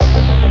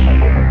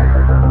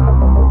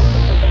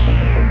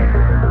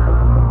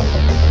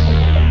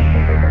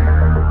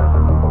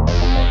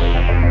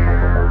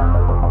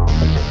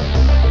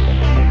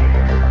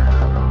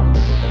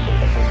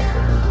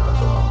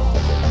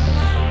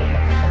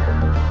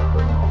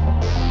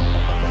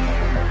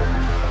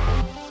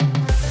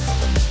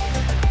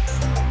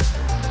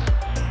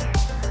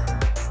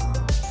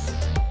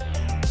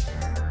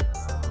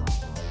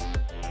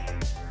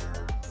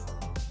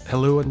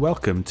Hello and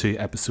welcome to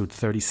episode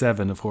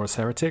 37 of Horse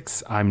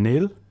Heretics. I'm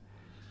Neil.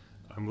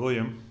 I'm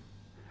William.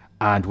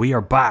 And we are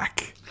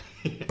back.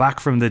 Back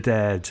from the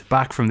dead.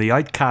 Back from the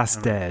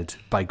outcast dead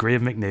by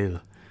Graham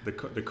McNeil.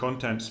 The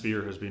content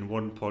sphere has been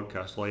one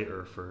podcast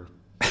lighter for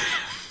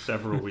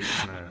several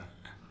weeks now.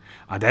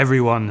 And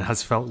everyone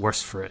has felt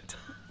worse for it.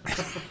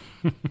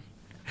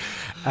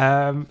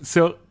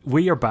 So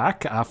we are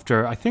back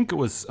after, I think it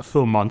was a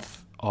full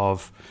month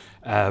of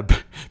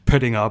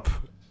putting up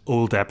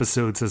old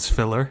episodes as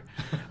filler.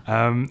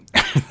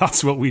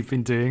 That's what we've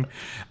been doing.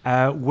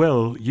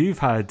 Will,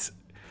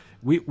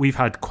 we've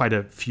had quite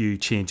a few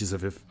changes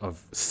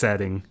of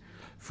setting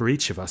for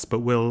each of us, but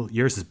Will,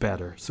 yours is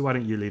better. So why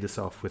don't you lead us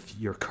off with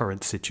your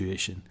current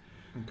situation?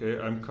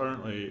 Okay, I'm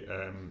currently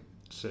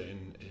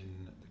sitting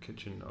in the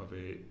kitchen of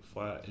a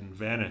flat in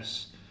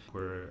Venice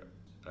where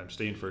I'm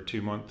staying for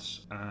 2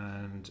 months,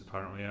 and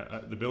apparently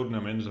the building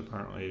I'm in is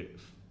apparently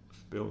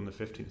built in the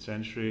 15th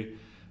century.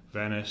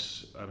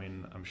 Venice, I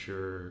mean, I'm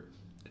sure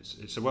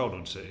it's a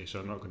well-known city, so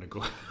I'm not going to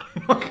go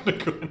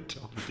into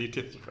all the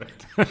details about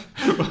it.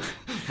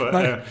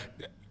 But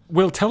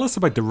Will, tell us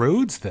about the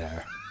roads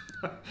there.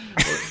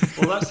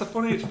 well, that's the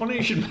funny. It's funny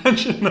you should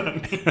mention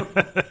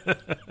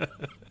that.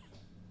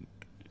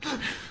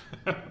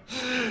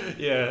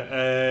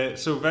 Yeah.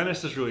 So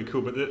Venice is really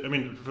cool, but I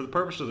mean, for the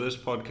purpose of this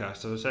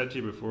podcast, as I said to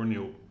you before,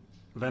 Neil,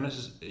 Venice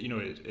is,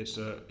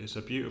 it's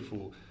a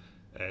beautiful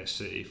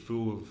city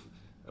full of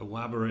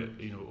elaborate,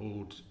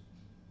 old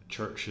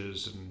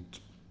churches and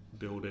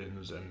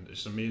buildings, and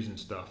it's amazing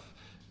stuff.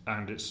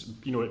 And it's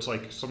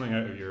like something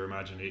out of your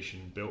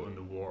imagination, built in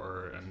the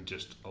water and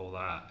just all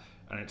that.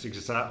 And it's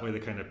exactly the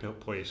kind of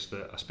place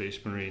that a Space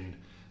Marine,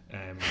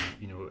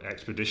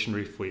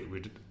 expeditionary fleet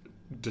would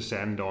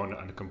descend on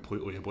and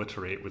completely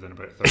obliterate within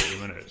about 30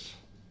 minutes.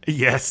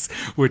 Yes,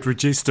 would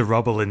reduce to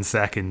rubble in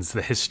seconds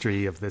the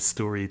history of this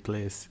storied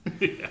place.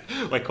 Yeah,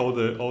 like all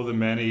the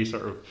many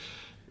sort of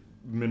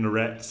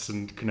minarets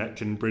and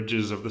connecting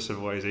bridges of the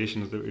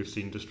civilizations that we've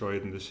seen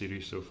destroyed in the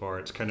series so far.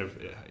 It's kind of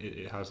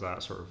it has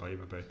that sort of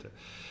vibe about it.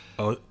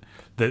 Oh,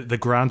 the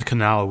Grand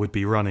Canal would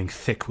be running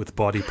thick with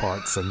body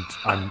parts and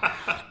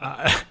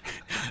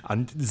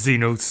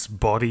Xenos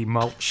body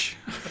mulch.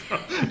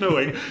 No,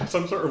 like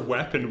some sort of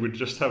weapon would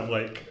just have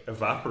like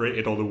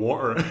evaporated all the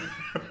water.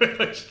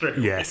 Straight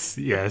away.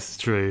 Yes,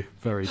 true,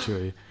 very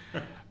true.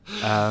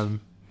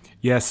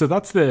 So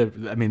that's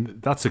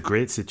a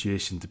great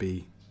situation to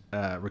be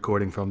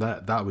recording from.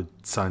 That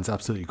sounds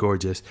absolutely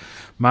gorgeous.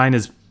 Mine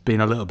has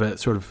been a little bit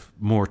sort of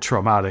more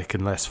traumatic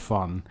and less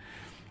fun.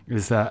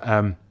 Is that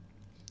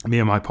me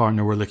and my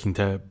partner were looking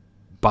to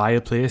buy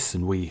a place,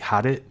 and we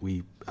had it.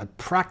 We had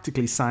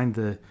practically signed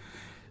the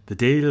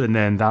deal, and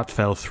then that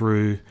fell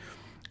through,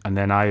 and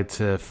then I had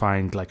to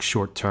find like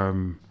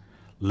short-term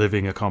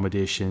living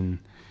accommodation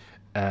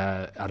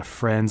at a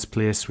friend's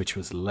place, which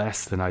was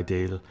less than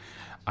ideal.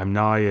 I'm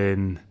now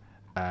in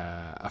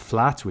a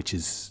flat, which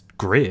is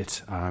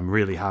great. I'm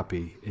really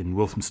happy in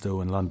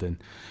Walthamstow in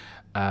London.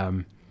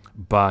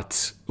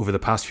 But over the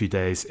past few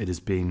days, it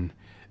has been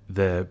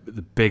the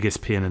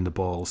biggest pain in the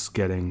balls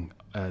getting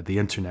the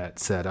internet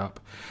set up.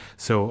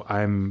 So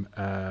I'm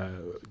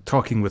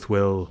talking with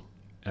Will,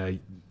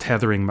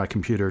 tethering my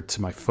computer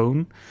to my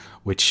phone,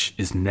 which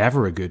is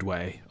never a good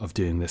way of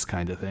doing this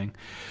kind of thing.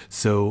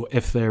 So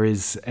if there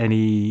is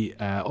any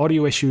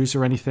audio issues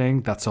or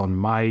anything, that's on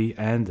my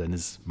end and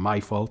is my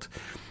fault.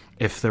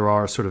 If there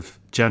are sort of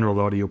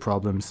general audio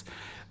problems,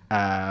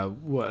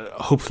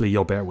 hopefully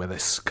you'll bear with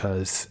us,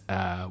 because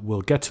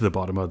we'll get to the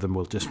bottom of them.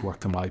 We'll just work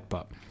them out.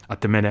 But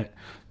at the minute,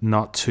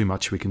 not too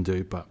much we can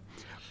do. But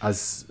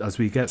as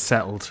we get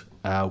settled,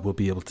 we'll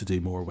be able to do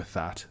more with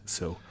that.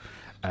 So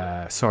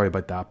sorry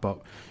about that.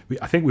 But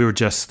I think we were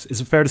just,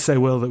 is it fair to say,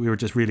 Will, that we were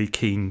just really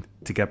keen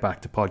to get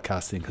back to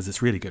podcasting because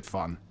it's really good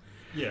fun?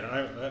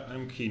 Yeah,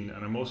 I'm keen,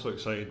 and I'm also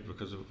excited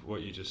because of what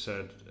you just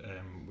said,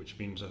 which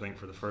means I think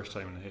for the first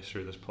time in the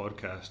history of this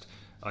podcast,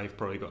 I've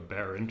probably got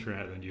better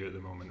internet than you at the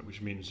moment,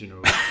 which means,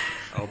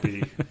 I'll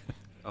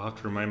have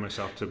to remind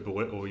myself to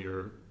belittle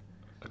your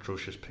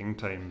atrocious ping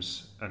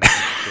times and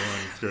keep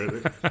going through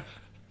it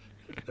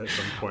at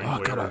some point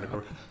later in the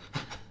course.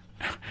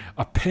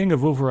 A ping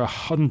of over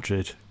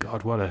 100.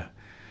 God, what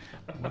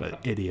an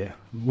idiot.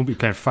 Won't be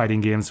playing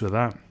fighting games with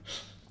that.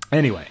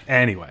 Anyway,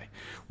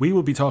 we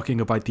will be talking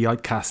about The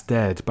Outcast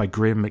Dead by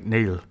Graham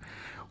McNeil,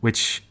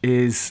 which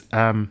is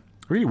a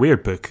really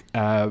weird book.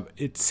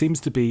 It seems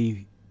to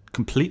be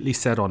completely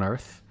set on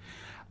Earth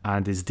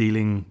and is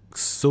dealing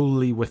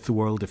solely with the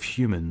world of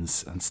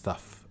humans and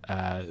stuff.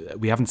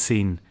 We've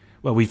seen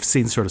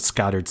sort of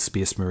scattered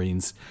Space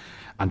Marines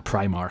and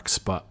Primarchs,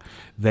 but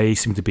they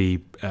seem to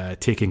be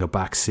taking a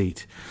back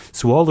seat.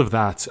 So all of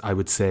that, I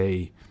would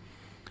say,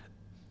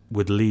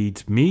 would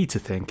lead me to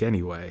think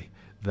anyway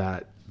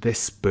that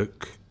this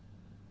book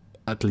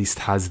at least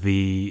has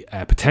the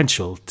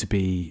potential to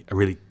be a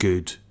really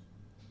good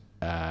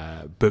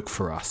book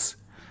for us,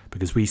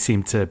 because we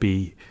seem to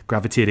be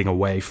gravitating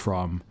away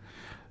from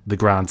the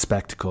grand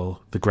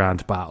spectacle, the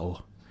grand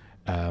battle,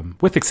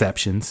 with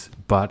exceptions.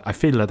 But I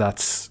feel that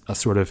that's a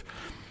sort of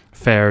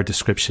fair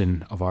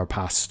description of our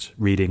past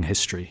reading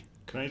history.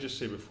 Can I just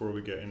say before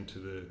we get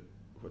into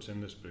what's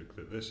in this book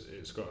that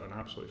it's got an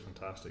absolutely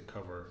fantastic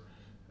cover.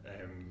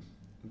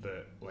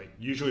 That like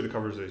usually the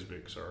covers of these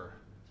books are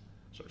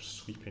sort of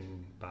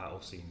sweeping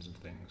battle scenes and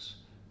things,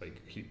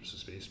 like heaps of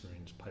space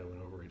marines piling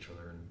over each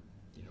other and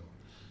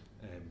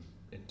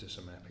into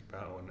some epic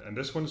battle. And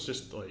this one's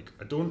just like,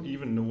 I don't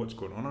even know what's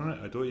going on it.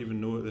 I don't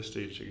even know at this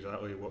stage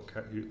exactly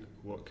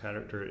what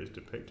character it is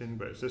depicting,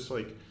 but it's this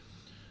like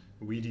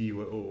weedy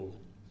little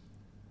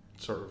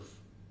sort of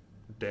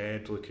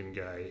dead looking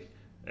guy.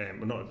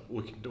 Well, not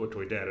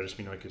literally dead, I just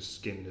mean like his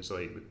skin is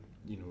like,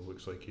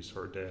 looks like he's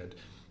sort of dead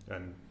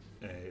and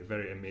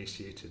very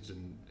emaciated,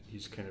 and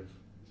he's kind of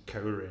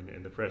cowering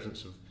in the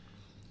presence of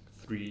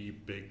three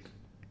big,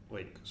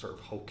 like, sort of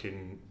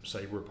hulking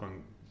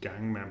cyberpunk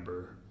gang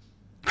member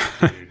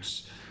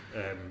dudes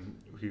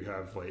who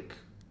have like,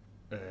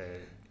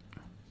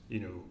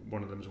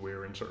 one of them's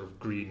wearing sort of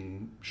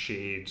green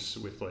shades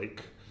with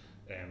like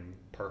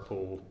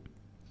purple,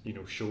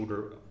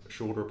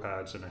 shoulder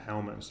pads and a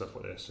helmet and stuff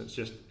like this. It's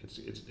just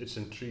it's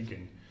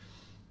intriguing.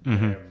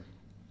 Mm-hmm.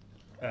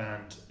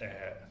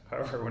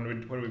 However,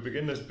 when we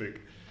begin this book,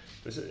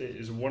 this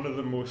is one of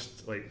the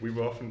most, like, we've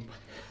often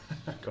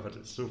God,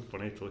 it's so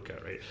funny to look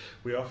at, right?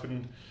 We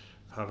often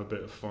have a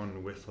bit of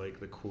fun with like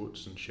the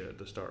quotes and shit at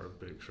the start of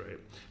books, right?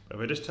 But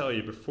if I just tell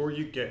you before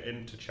you get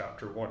into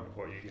chapter 1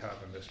 what you have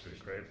in this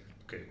book, right?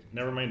 Okay,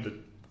 never mind the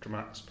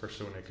dramatis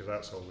personae because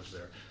that's always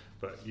there,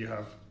 but you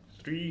have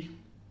 3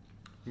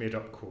 made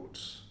up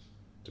quotes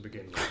to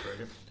begin with,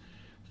 right?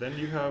 Then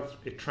you have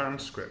a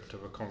transcript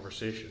of a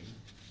conversation.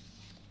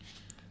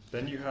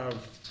 Then you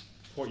have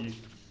what you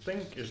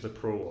think is the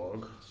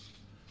prologue,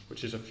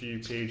 which is a few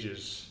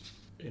pages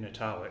in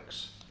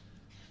italics.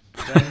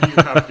 Then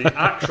you have the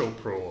actual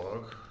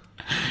prologue.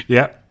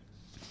 Yeah.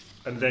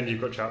 And then you've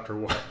got chapter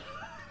 1.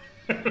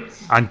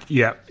 And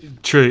yeah,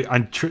 true.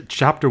 And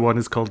chapter 1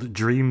 is called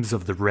Dreams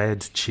of the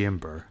Red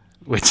Chamber,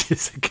 which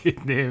is a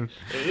good name.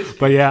 It is.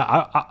 But yeah,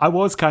 I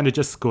was kind of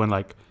just going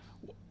like,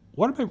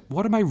 what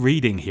am I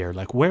reading here?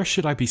 Like, where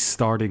should I be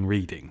starting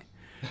reading?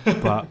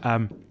 But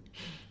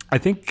I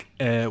think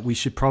we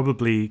should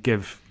probably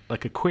give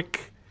like a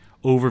quick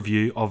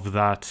overview of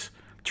that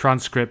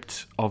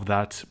transcript of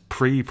that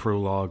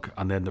pre-prologue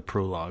and then the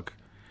prologue,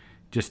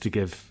 just to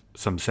give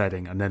some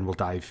setting, and then we'll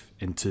dive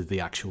into the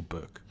actual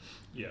book.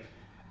 Yeah.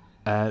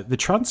 The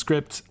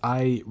transcript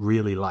I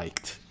really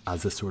liked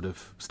as a sort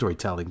of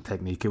storytelling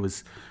technique. It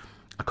was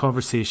a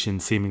conversation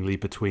seemingly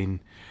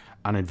between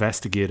an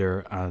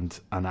investigator and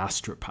an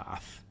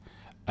astropath.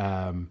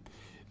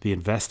 The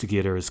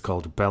investigator is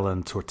called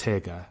Belan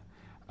Tortega,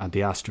 and the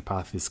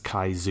astropath is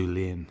Kai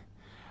Zulane.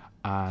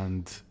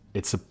 And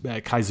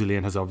Kai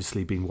Zulane has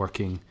obviously been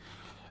working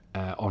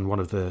on one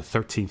of the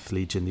 13th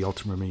Legion, the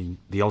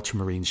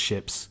Ultramarine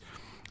ships,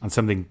 and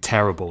something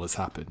terrible has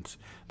happened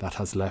that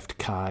has left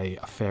Kai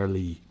a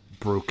fairly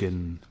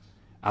broken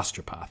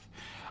astropath.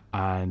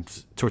 And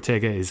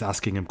Tortega is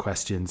asking him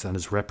questions and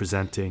is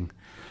representing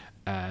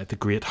the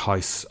great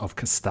house of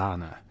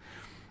Castana.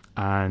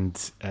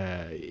 And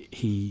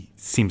he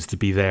seems to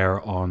be there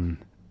on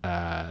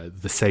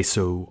the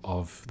say-so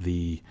of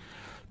the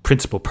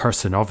principal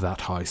person of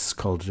that house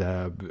called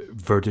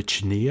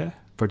Verdicinia.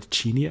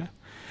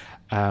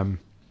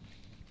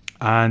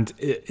 And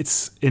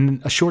it's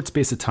in a short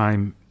space of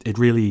time, it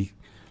really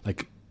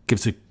like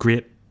gives a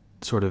great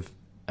sort of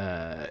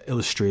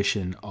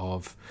illustration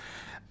of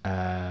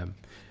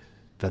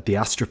that the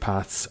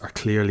astropaths are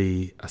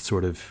clearly a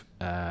sort of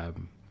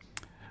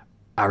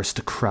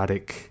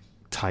aristocratic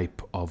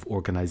type of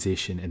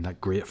organization, in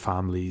that great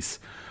families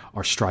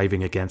are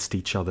striving against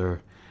each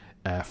other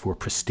for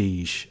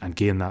prestige and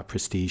gain that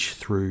prestige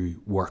through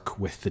work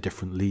with the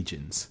different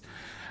legions.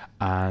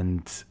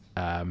 And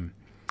Belan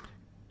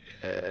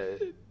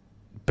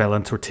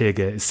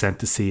Tortega is sent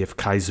to see if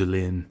Kai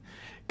Zulane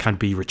can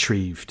be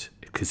retrieved,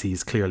 because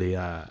he's clearly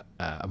a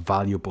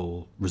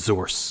valuable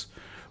resource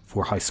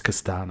for House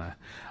Castana,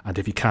 and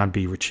if he can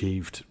be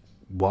retrieved,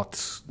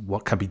 what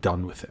can be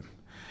done with him?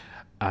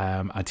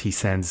 And he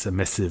sends a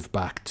missive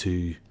back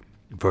to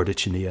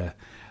Verdicinia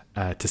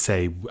to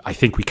say, I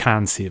think we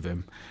can save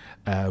him.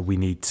 We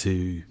need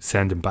to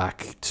send him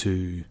back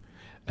to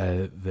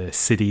the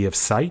city of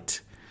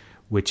Sight,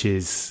 which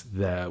is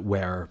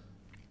the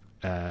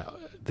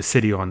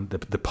city on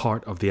the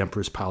part of the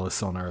Emperor's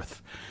Palace on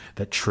Earth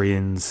that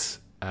trains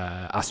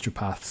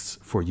astropaths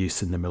for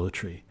use in the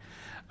military,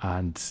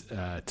 and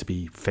to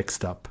be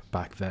fixed up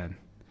back then.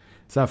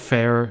 Is that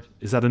fair?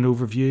 Is that an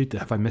overview?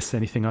 Have I missed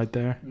anything out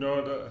there?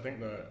 No, I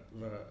think that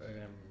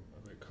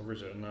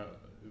covers it, and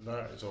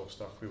that is all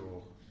stuff we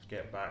will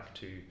get back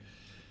to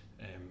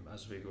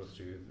as we go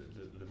through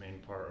the main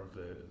part of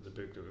the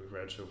book that we've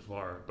read so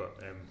far.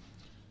 But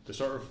the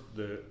sort of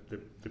the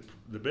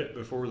bit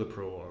before the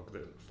prologue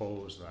that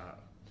follows that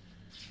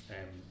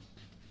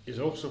is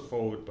also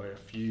followed by a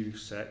few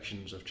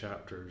sections of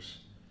chapters,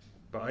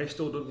 but I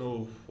still don't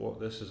know what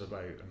this is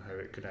about and how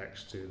it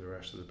connects to the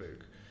rest of the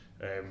book.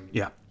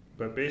 Yeah.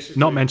 But basically,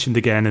 Not mentioned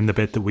again in the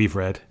bit that we've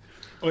read.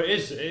 Oh, it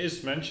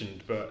is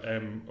mentioned, but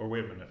or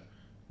wait a minute.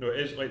 No, it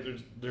is like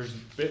there's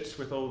bits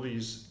with all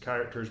these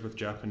characters with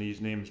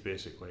Japanese names,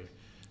 basically.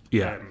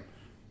 Yeah.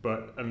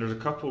 And there's a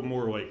couple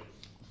more, like,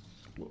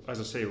 as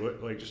I say,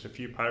 like just a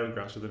few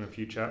paragraphs within a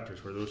few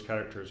chapters where those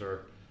characters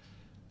are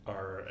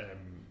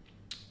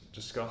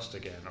discussed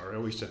again, or at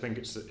least I think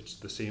it's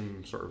the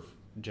same sort of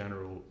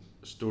general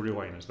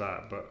storyline as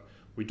that, but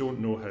we don't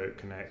know how it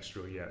connects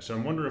really yet. So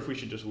I'm wondering if we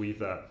should just leave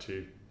that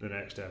to the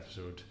next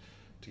episode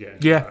to get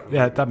into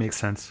that. That makes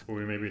sense. Well,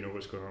 we maybe know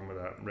what's going on with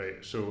that, right?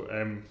 So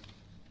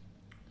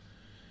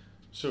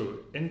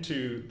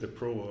into the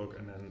prologue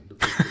and then the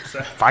book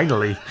itself.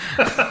 Finally.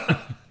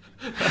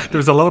 There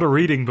was a lot of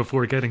reading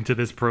before getting to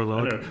this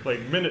prologue. I know,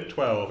 like minute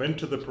 12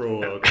 into the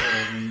prologue.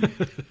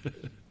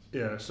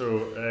 Yeah,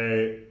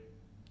 so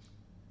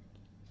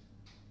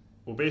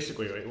well,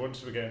 basically, like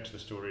once we get into the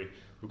story,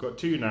 we've got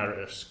two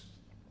narratives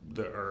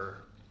that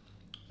are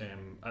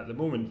at the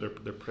moment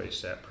they're pretty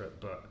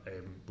separate, but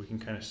we can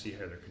kind of see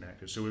how they're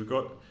connected. So we've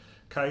got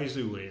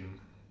Kaizu Lane,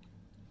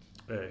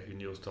 who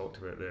Neil's talked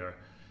about there,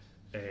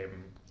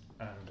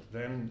 and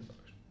then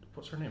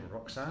what's her name?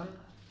 Roxanne.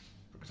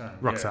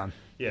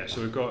 Yeah.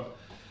 So we've got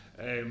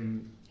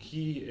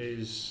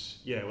he's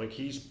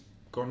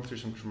gone through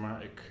some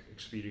traumatic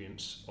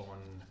experience on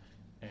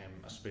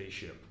a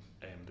spaceship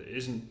that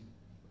isn't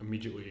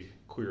immediately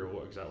clear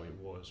what exactly it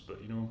was, but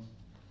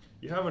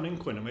you have an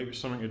inkling it might be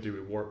something to do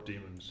with warp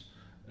demons.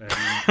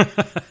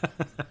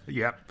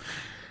 Yep.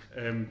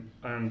 And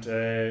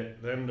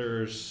then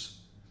there's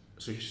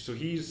so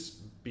he's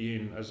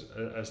being as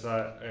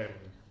that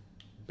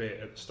bit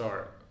at the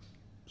start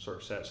sort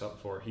of sets up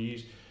for,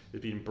 he's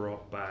being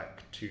brought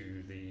back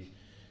to the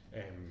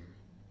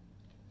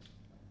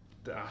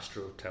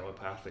Astro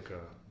Telepathica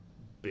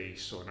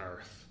base on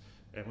Earth.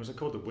 And was it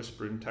called the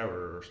Whispering Tower?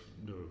 Or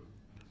no?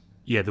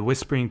 Yeah, the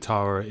Whispering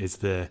Tower is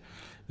the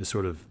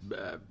sort of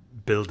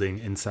building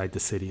inside the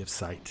City of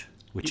Sight,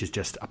 which is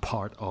just a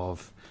part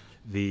of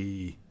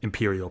the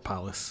Imperial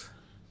Palace.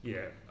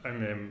 Yeah,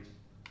 and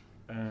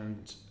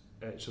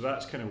so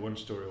that's kind of one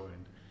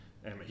storyline.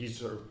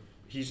 He's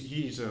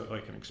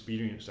like an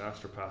experienced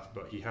astropath,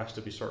 but he has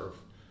to be sort of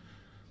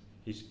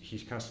he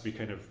has to be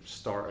kind of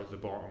start at the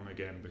bottom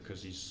again,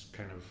 because he's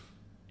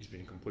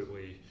been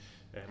completely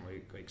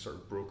like sort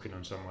of broken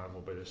on some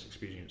level by this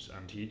experience,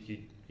 and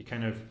he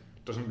kind of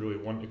doesn't really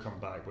want to come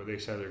back, but they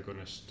say they're going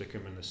to stick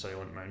him in the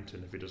Silent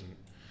Mountain if he doesn't.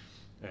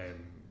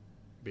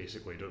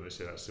 Basically, don't they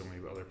say that's the only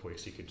other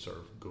place he could sort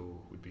of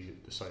go would be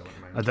the Silent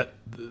Mountain?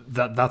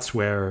 That's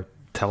where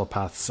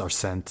telepaths are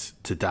sent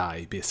to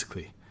die,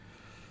 basically.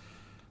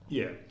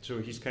 Yeah,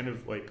 so he's kind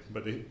of like,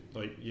 but they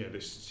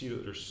see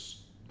that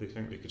they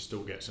think they could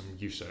still get some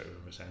use out of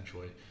him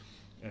essentially,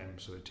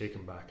 so they take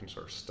him back and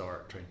sort of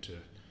start trying to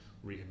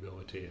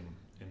rehabilitate him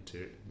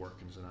into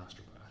working as an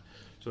astropath.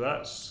 So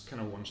that's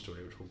kind of one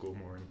story which we'll go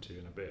more into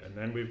in a bit, and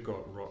then we've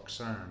got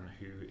Roxanne,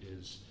 who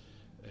is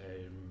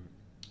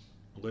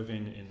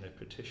living in the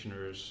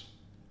Petitioner's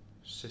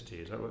City.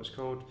 Is that what it's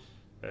called?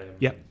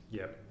 Yeah.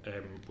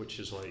 Which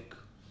is like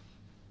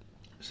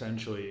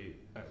essentially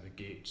at the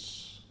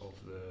gates of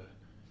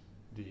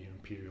the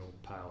Imperial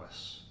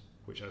Palace,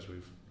 which, as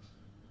we've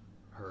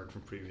heard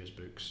from previous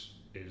books,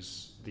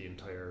 is the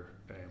entire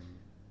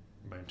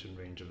mountain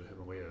range of the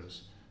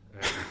Himalayas.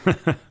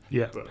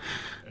 Yeah. But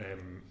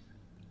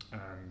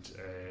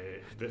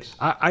this,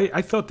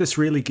 I thought this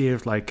really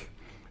gave, like,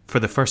 for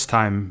the first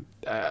time,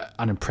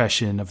 an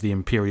impression of the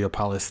Imperial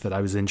Palace that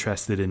I was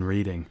interested in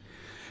reading,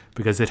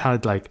 because it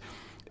had like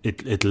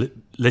it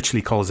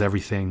literally calls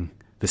everything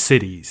the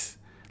cities,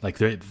 like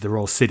they're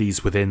all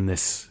cities within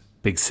this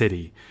big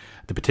city.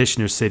 The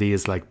Petitioner's City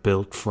is like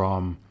built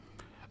from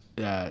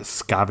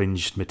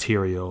scavenged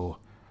material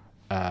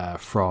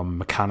from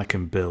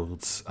Mechanicum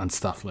builds and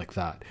stuff like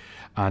that,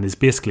 and is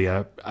basically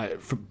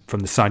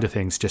from the sound of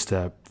things, just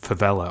a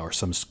favela or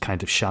some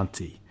kind of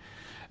shanty.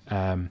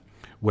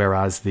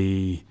 Whereas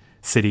the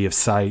City of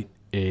Sight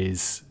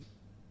is,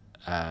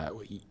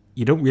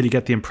 you don't really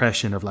get the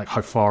impression of like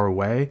how far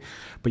away,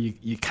 but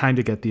you kind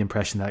of get the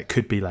impression that it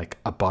could be like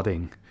a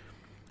budding.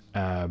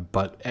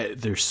 But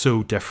they're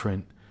so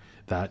different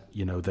that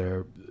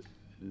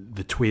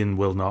the twin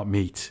will not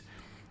meet,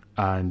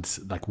 and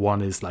like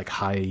one is like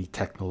high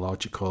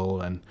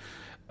technological and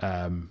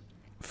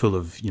full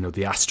of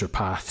the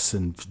astropaths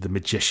and the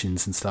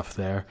magicians and stuff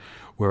there,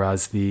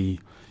 whereas the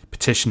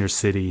Petitioner's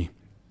City,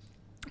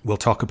 we'll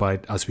talk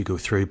about as we go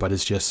through, but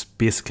it's just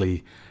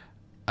basically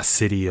a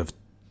city of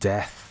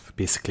death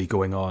basically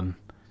going on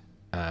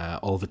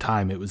all the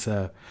time. It was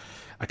a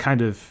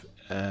kind of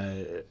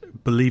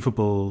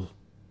believable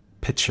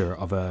picture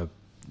of a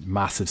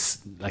massive,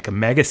 like a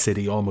mega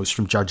city almost,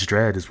 from Judge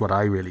Dredd is what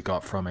I really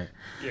got from it.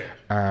 Yeah.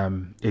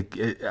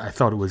 I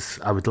thought it was,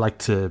 I would like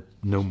to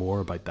know more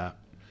about that.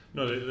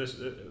 No, this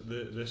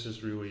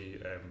is really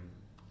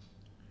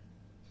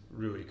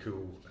really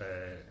cool.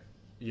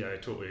 Yeah, I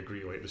totally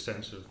agree. Like the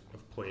sense of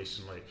place,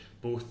 and like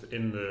both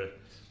in the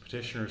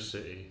Petitioner's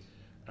City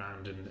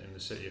and in the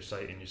city of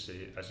Sight, and you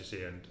see, as you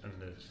say, and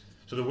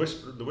so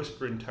the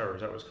Whispering Tower,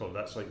 is that what it's called?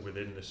 That's like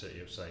within the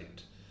city of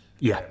Sight.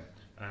 Yeah.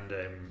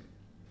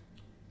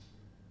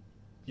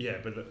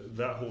 But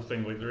that whole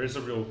thing, like there is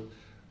a real,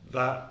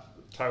 that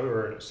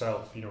tower in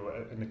itself, you know,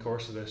 in the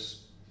course of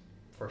this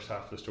first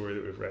half of the story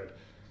that we've read,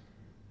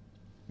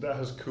 that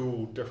has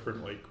cool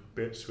different like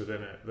bits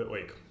within it that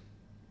like,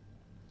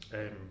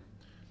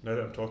 now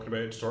that I'm talking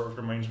about it, sort of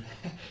reminds me,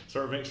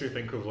 sort of makes me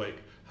think of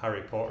like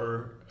Harry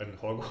Potter and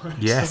Hogwarts.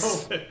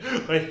 Yes.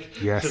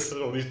 Like yes. Just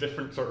all these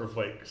different sort of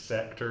like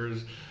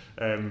sectors,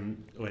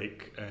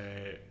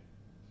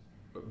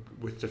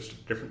 with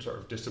just different sort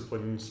of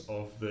disciplines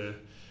of the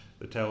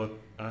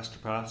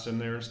teleastropaths in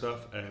there and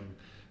stuff.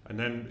 And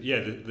then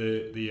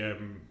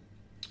the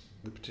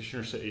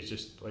Petitioner City is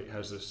just like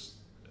has this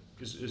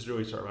is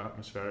really sort of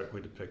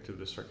atmospherically depicted,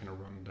 this sort of kind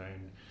of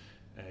rundown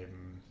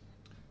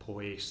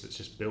place that's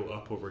just built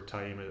up over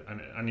time,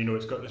 and you know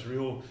it's got this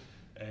real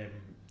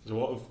there's a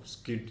lot of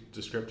good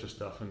descriptive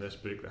stuff in this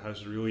book that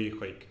has really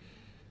like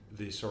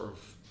the sort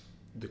of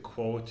the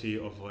quality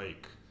of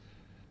like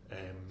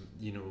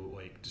you know,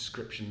 like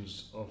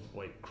descriptions of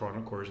like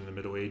chroniclers in the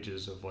Middle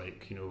Ages of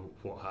like, you know,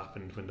 what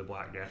happened when the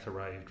Black Death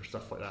arrived or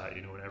stuff like that,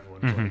 you know, and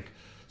everyone's like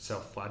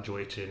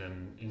self-flagellating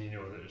and you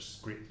know there's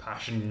great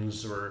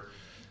passions or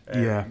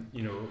you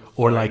know,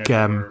 or like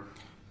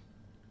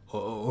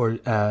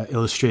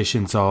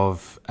illustrations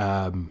of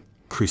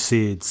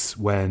crusades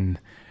when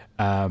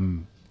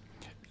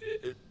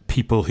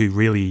people who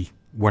really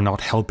were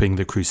not helping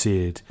the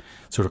crusade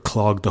sort of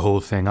clogged the whole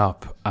thing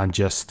up and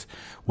just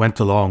went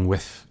along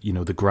with, you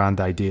know, the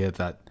grand idea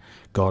that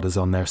God is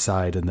on their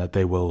side and that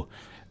they will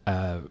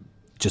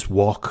just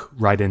walk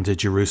right into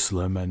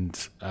Jerusalem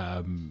and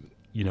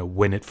you know,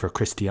 win it for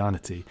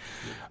Christianity.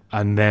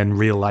 And then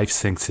real life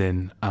sinks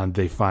in and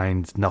they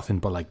find nothing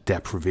but like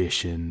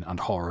deprivation and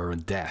horror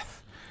and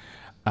death.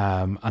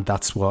 And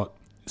that's what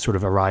sort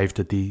of arrived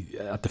at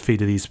the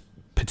feet of these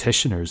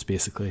petitioners,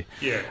 basically.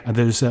 Yeah. And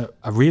there's a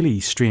really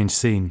strange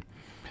scene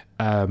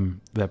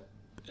that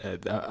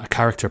a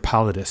character,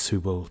 Pallidus, who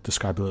we'll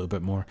describe a little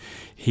bit more,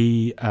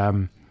 he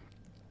and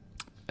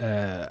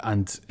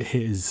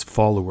his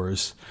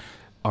followers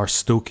are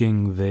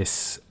stoking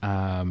this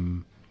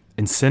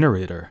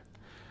incinerator,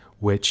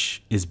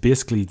 which is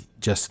basically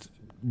just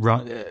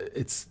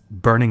it's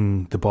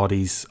burning the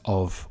bodies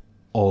of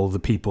all the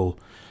people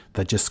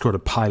that just sort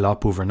of pile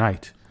up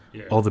overnight.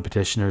 Yeah. All the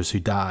petitioners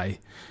who die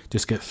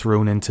just get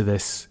thrown into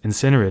this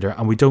incinerator,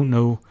 and we don't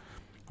know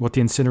what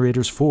the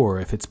incinerator's for,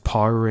 if it's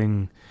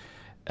powering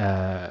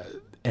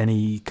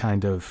any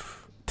kind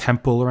of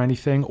temple or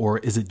anything, or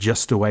is it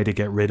just a way to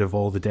get rid of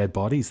all the dead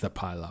bodies that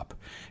pile up?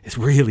 It's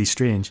really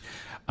strange.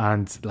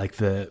 And like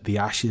the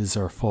ashes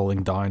are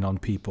falling down on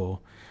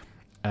people.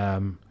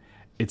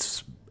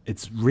 It's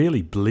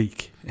really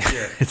bleak.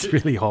 Yeah. It's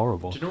really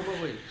horrible. Do you know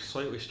what, like,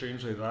 slightly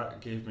strangely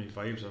that gave me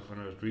vibes of when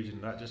I was reading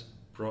that? Just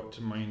brought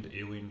to mind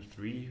Alien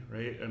 3,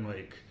 right? And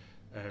like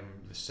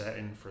the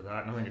setting for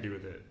that, nothing to do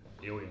with the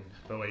alien,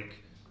 but like,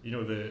 you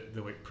know, the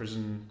like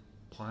prison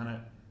planet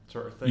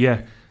sort of thing.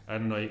 Yeah.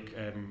 And like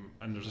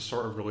and there's a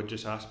sort of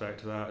religious aspect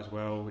to that as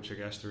well, which I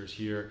guess there is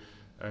here.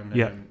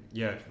 And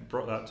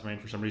brought that to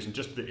mind for some reason.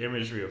 Just the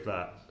imagery of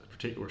that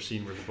particular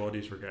scene where the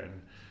bodies were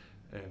getting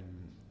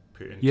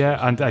put into.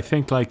 Yeah, and I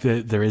think like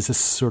there is a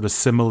sort of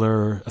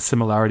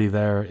similarity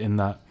there in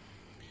that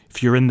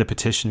if you're in the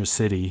petitioner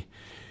city,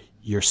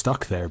 you're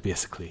stuck there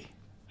basically.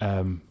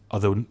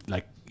 Although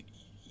like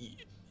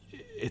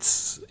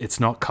it's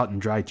not cut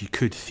and dried. You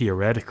could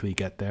theoretically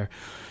get there,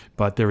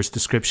 but there is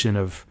description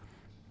of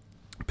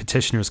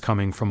petitioners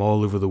coming from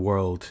all over the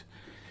world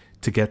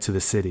to get to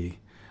the city,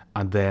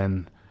 and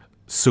then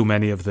so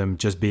many of them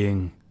just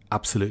being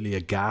absolutely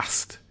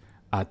aghast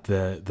at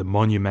the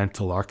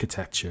monumental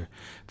architecture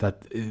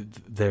that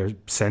their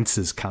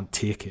senses can't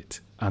take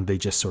it, and they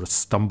just sort of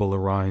stumble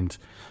around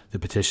the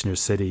petitioner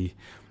city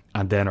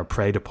and then are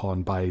preyed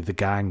upon by the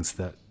gangs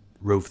that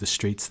rove the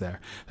streets there.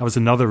 That was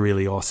another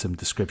really awesome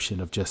description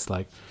of just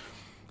like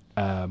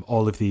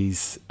all of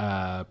these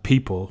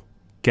people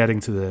getting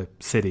to the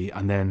city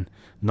and then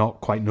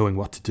not quite knowing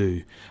what to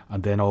do,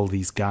 and then all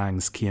these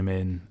gangs came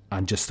in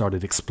and just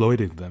started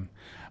exploiting them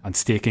and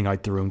staking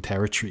out their own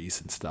territories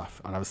and stuff.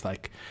 And I was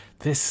like,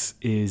 this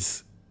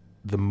is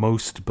the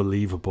most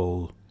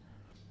believable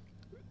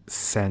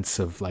sense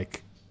of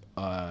like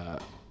of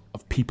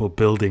people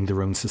building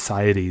their own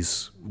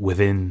societies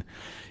within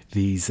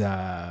these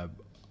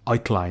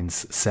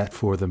outlines set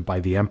for them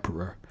by the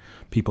emperor.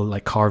 People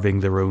like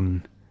carving their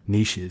own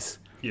niches.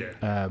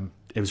 Yeah.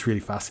 It was really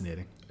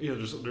fascinating. Yeah,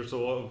 there's a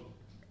lot of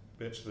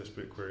bits of this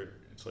book where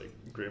it's like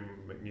Graham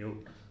McNeill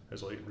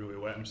has like really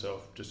let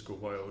himself just go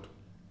wild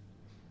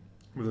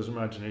with his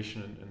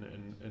imagination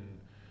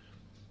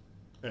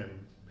in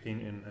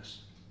painting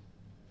this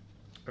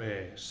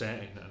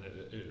setting, and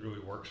it really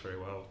works very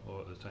well a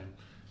lot of the time.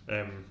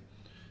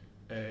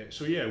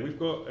 So yeah, we've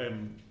got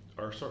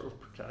our sort of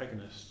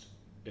protagonist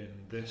in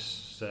this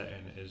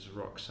setting is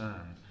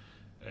Roxanne,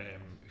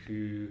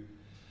 who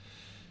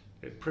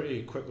it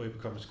pretty quickly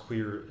becomes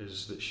clear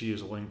is that she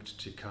is linked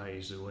to Kai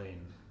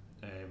Zulaine,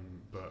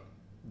 but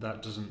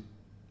that doesn't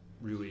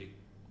really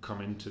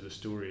come into the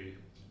story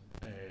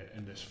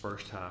in this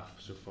first half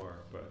so far.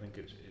 But I think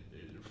it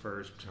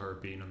refers to her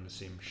being on the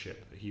same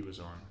ship that he was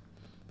on,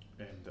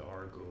 the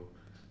Argo.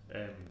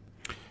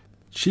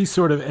 She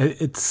sort of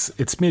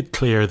it's made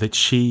clear that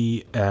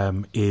she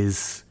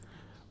is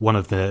one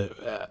of the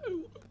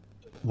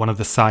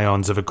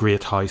scions of a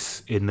great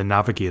house in the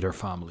Navigator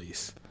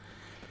families.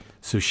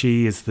 So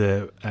she is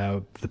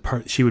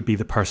she would be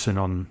the person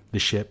on the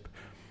ship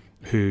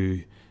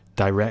who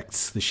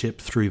directs the ship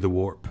through the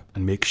warp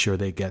and makes sure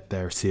they get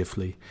there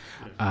safely.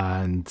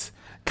 Yeah. And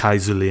Kai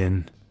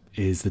Zulaine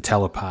is the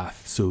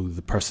telepath, so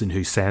the person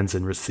who sends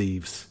and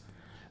receives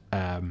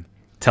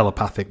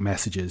telepathic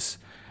messages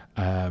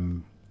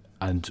and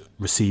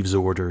receives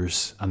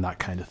orders and that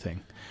kind of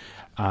thing.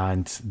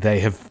 And they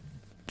have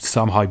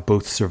somehow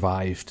both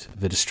survived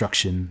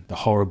the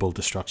horrible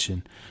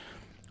destruction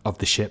of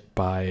the ship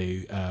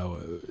by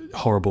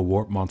horrible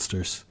warp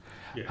monsters.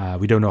 Yeah.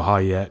 We don't know how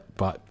yet,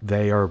 but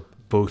they are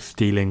both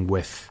dealing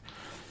with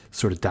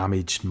sort of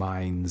damaged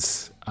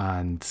minds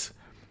and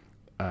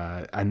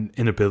an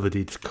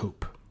inability to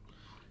cope.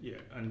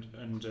 Yeah,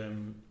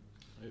 and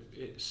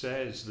it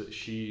says that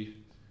she's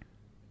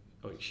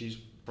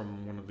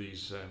from one of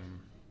these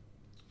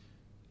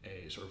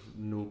sort of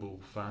noble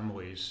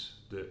families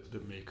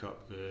that make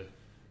up the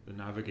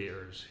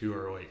Navigators, who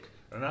are like,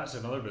 and that's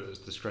another bit that's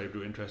described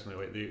really interestingly.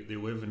 Like they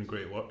live in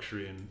great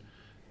luxury and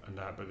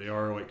that, but they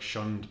are like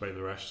shunned by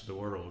the rest of the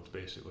world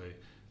basically,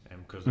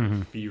 because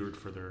they're feared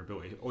for their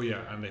ability. Oh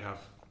yeah, and they have.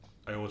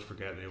 I always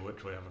forget they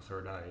literally have a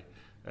third eye,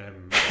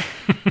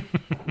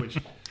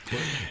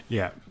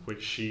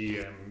 which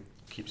she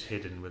keeps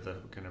hidden with a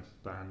kind of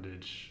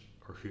bandage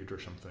or hood or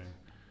something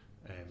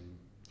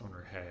on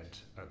her head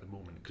at the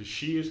moment, because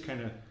she is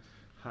kind of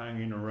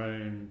hanging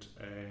around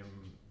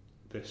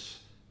this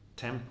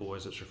temple,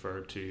 as it's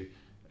referred to,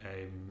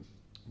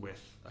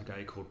 with a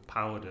guy called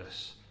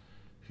Pallidus,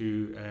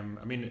 who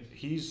I mean,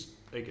 he's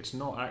like, it's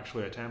not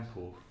actually a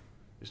temple,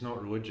 it's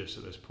not religious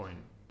at this point,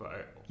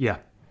 but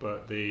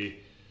they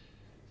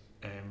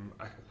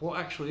what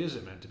actually is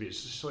it meant to be?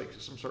 It's just like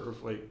some sort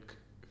of like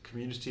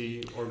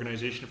community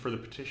organization for the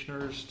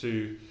petitioners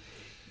to.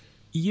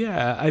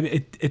 Yeah,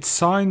 it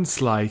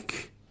sounds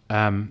like,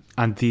 and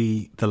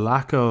the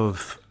lack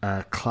of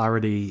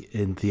clarity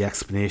in the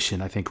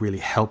explanation, I think, really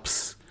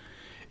helps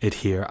it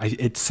here.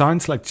 It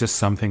sounds like just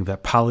something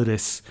that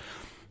Pallidus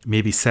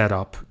maybe set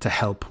up to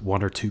help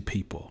one or two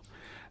people,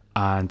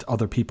 and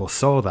other people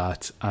saw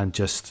that, and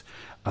just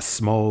a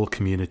small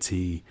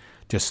community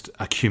just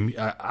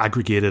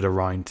aggregated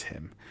around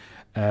him.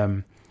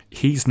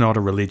 He's not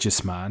a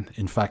religious man.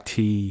 In fact,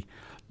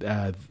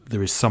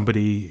 there is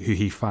somebody who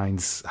he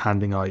finds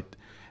handing out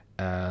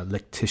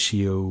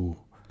Lectitio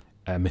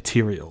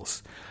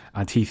materials,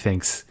 and he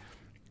thinks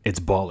it's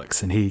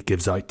bollocks, and he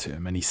gives out to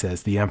him, and he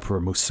says the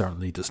Emperor most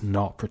certainly does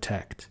not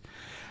protect.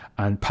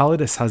 And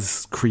Pallidus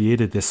has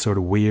created this sort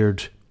of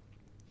weird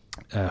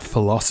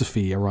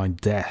philosophy around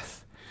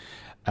death.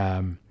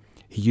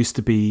 He used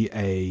to be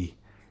a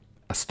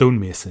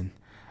stonemason,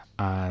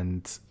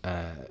 and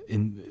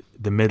in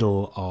the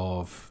middle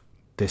of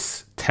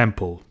this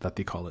temple that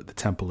they call it, the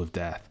Temple of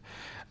Death,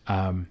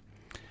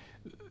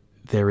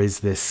 there is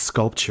this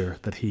sculpture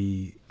that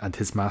he and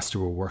his master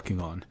were working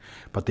on,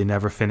 but they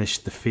never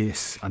finished the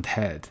face and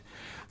head.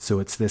 So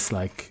it's this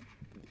like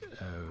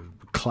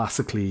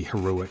classically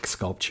heroic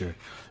sculpture,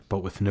 but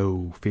with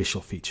no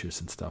facial features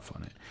and stuff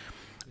on it.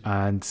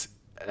 And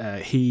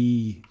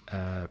he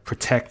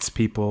protects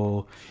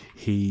people.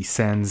 He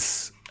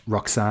sends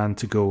Roxanne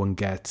to go and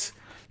get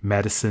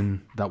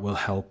medicine that will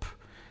help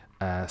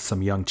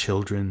some young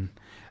children.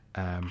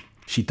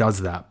 She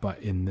does that, but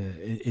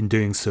in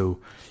doing so,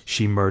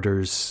 she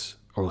murders,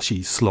 or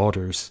she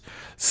slaughters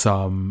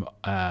some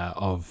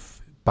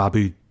of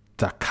Babu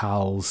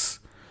Dakal's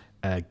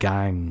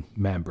gang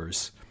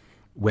members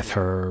with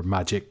her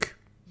magic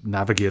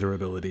navigator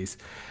abilities.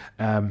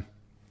 And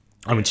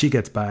when she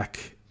gets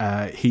back,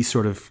 he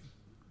sort of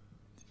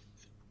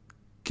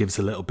gives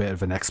a little bit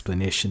of an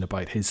explanation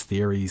about his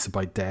theories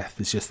about death.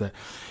 It's just that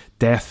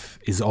death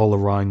is all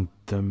around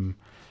them.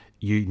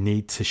 You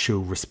need to show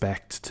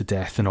respect to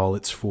death in all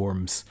its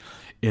forms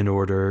in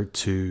order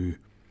to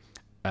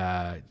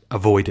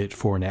avoid it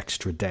for an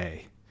extra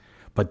day.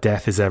 But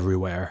death is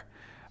everywhere.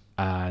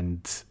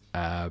 And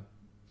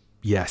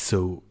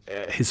so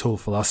his whole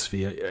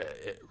philosophy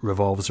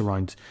revolves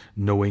around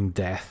knowing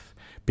death,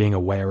 being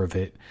aware of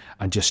it,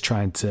 and just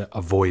trying to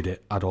avoid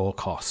it at all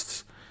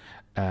costs.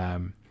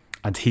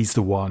 And he's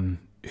the one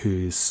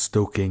who's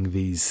stoking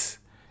these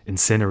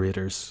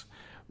incinerators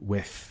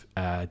with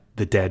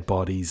the dead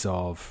bodies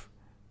of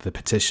the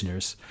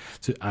petitioners,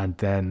 and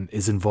then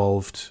is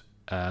involved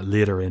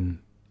later in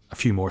a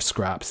few more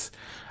scraps.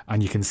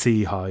 And you can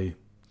see how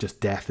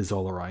just death is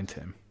all around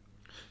him.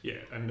 Yeah,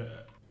 and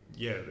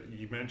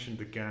you mentioned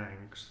the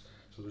gangs.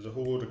 So there's a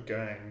whole load of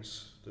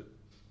gangs that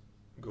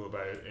go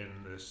about in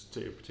the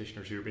City of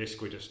Petitioners who are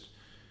basically just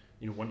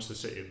once the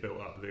city had built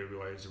up, they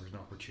realised there was an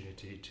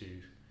opportunity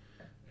to,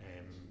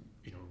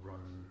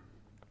 run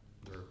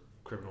their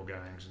criminal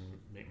gangs and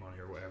make money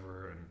or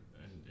whatever, and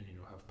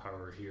have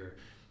power here,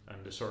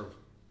 and the sort of,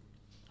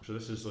 so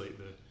this is like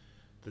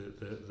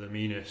the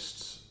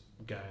meanest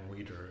gang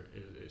leader.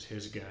 It's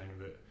his gang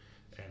that,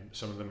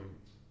 some of them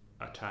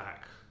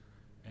attack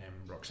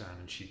Roxanne,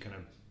 and she kind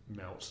of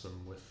melts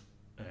them with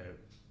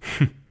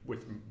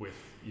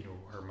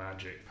her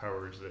magic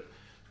powers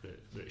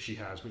that she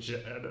has, which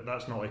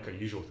that's not like a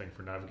usual thing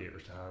for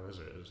navigators to have, is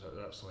it?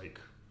 That's like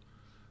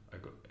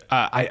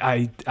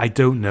I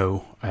don't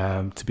know,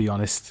 to be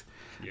honest.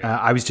 Yeah.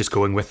 I was just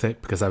going with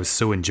it because I was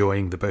so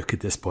enjoying the book at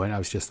this point. I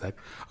was just like,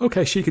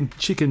 okay, she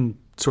can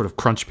sort of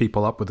crunch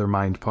people up with her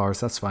mind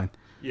powers. That's fine.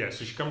 Yeah,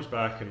 so she comes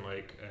back and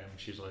like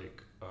she's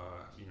like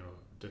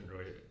didn't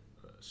really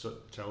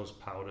tells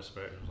Paladus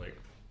about it, and was like,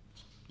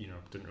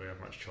 didn't really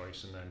have much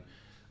choice,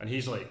 and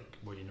he's like,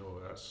 well,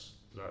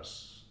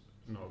 that's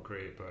not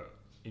great, but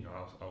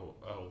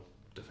I'll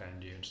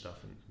defend you and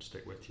stuff and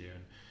stick with you,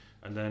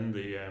 and then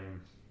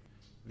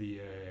the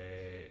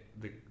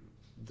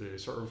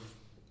sort of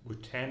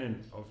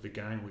lieutenant of the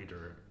gang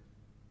leader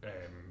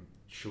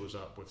shows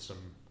up with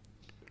some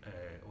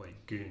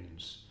like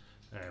goons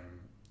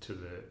to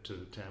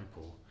the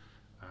temple,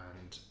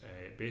 and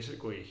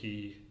basically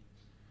he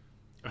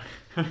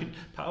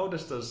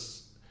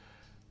Paladus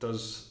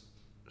does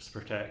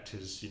protect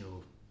his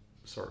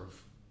sort of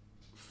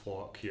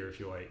flock here, if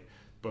you like,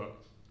 but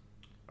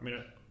I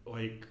mean,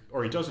 like,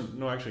 or he doesn't.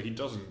 No, actually, he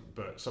doesn't.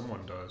 But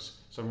someone does.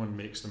 Someone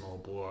makes them all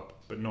blow up,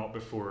 but not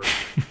before.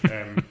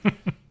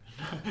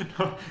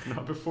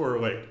 not before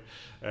like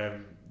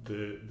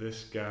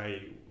this guy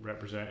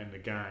representing the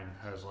gang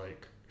has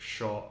like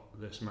shot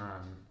this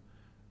man,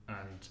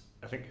 and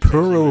I think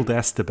poor old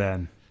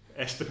Esteban.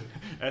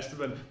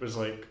 Esteban was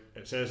like,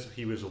 it says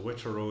he was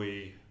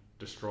literally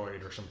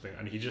destroyed or something,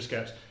 and he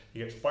gets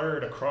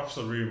fired across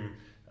the room,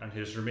 and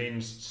his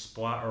remains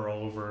splatter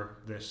all over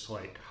this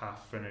like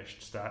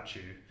half-finished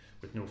statue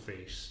with no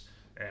face,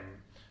 and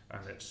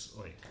it's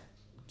like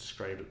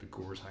described that the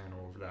gore's hanging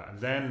all over that.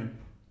 And then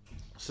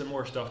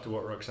similar stuff to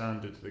what Roxanne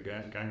did to the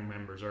gang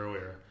members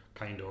earlier,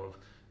 kind of,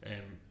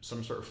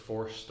 some sort of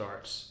force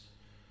starts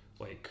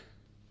like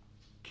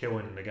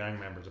killing the gang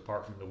members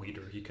apart from the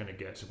leader. He kind of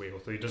gets away,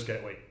 although he does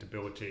get like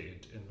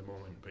debilitated in the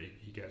moment, but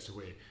he gets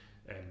away.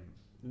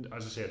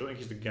 As I say, I don't think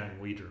he's the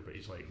gang leader, but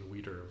he's like the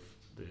leader of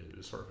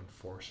the sort of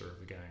enforcer of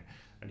the gang,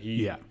 and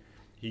he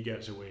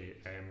gets away,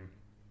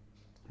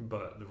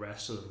 but the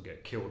rest of them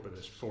get killed by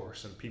this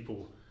force, and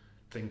people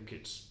think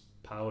it's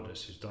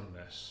Paladus who's done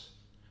this,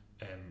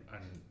 and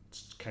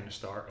kind of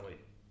start like.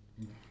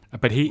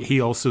 But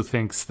he also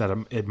thinks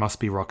that it must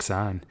be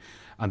Roxanne,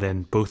 and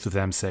then both of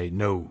them say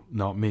no,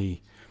 not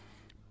me.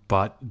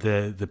 But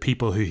the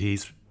people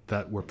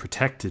that were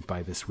protected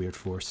by this weird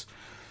force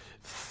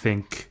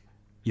think,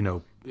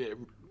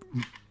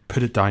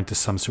 put it down to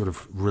some sort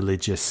of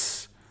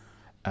religious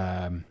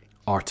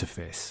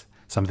artifice,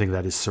 something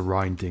that is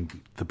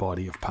surrounding the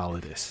body of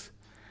Paladus,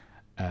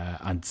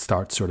 and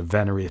start sort of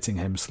venerating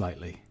him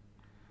slightly.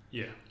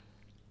 Yeah.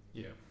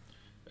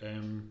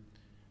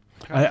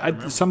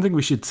 Something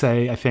we should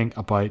say, I think,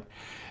 about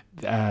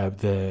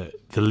the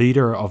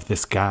leader of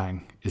this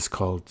gang is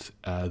called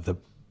the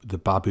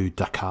Babu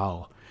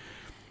Dakal,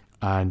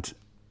 and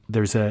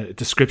there's a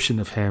description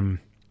of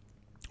him,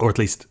 or at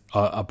least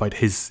about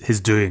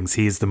his doings.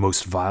 He is the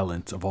most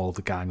violent of all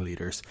the gang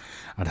leaders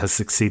and has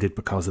succeeded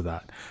because of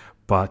that.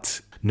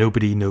 But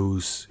nobody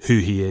knows who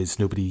he is.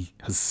 Nobody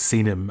has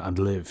seen him and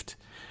lived.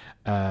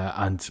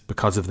 And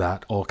because of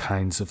that, all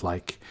kinds of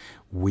like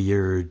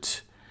weird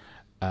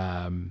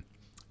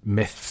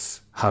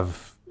myths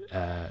have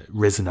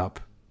risen up,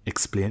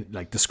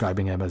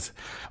 describing him as,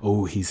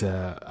 he's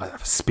a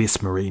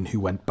space marine who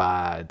went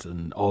bad,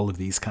 and all of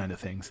these kind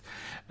of things,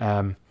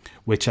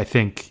 which I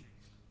think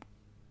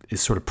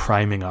is sort of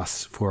priming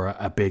us for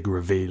a big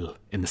reveal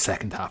in the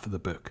second half of the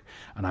book,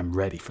 and I'm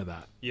ready for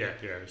that. Yeah,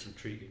 it's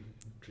intriguing,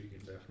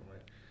 definitely.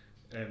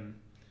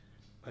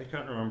 I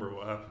can't remember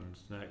what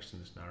happens next in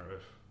this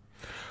narrative.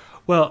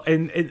 Well,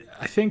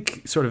 I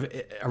think sort of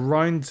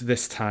around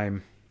this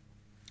time,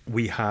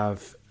 we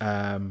have.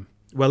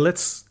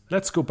 Let's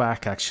go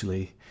back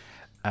actually,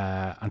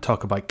 and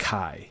talk about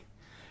Kai.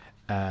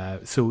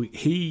 So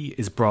he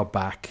is brought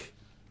back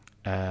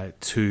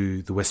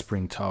to the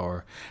Whispering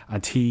Tower,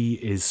 and he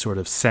is sort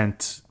of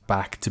sent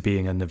back to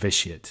being a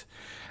novitiate,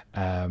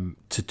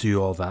 to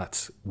do all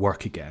that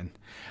work again.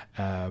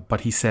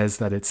 But he says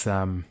that it's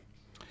kind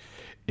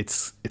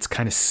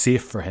of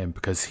safe for him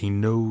because he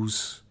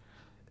knows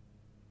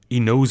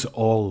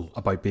all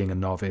about being a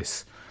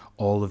novice,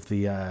 all of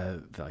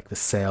the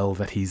cell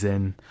that he's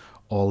in,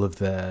 all of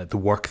the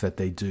work that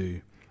they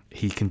do,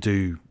 he can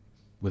do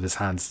with his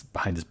hands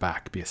behind his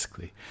back,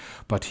 basically.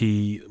 But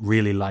he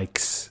really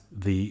likes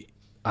the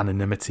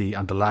anonymity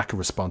and the lack of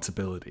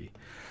responsibility,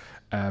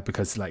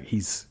 because like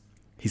he's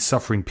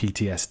suffering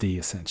PTSD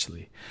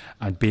essentially,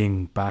 and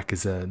being back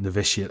as a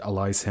novitiate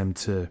allows him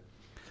to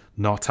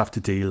not have to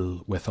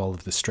deal with all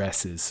of the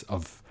stresses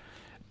of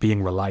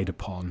being relied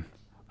upon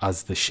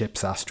as the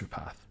ship's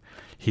astropath.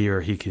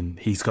 Here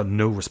he's got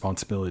no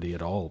responsibility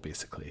at all,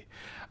 basically,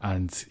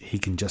 and he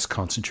can just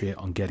concentrate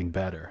on getting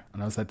better.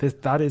 And I was like,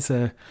 that is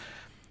a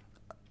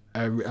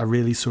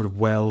really sort of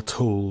well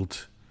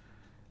told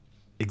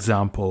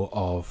example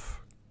of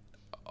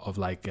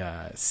like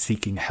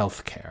seeking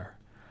healthcare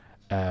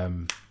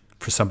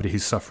for somebody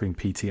who's suffering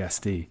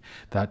PTSD.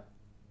 That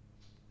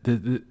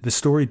the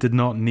story did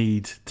not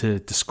need to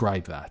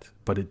describe that,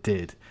 but it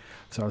did.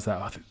 So I was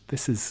like,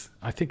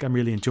 I think I'm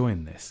really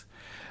enjoying this.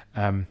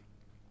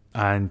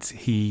 And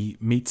he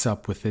meets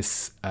up with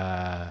this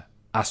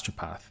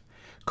astropath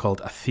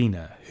called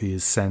Athena, who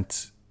is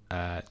sent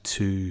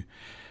to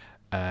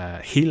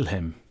heal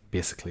him,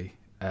 basically,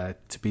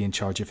 to be in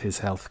charge of his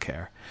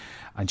healthcare.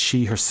 And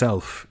she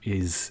herself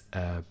is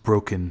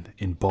broken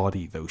in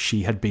body, though.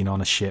 She had been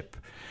on a ship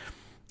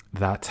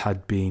that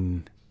had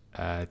been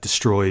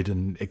destroyed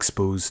and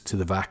exposed to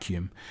the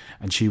vacuum,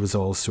 and she was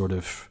all sort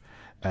of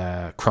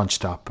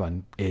crunched up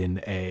and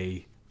in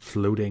a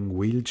floating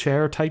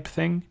wheelchair type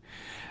thing.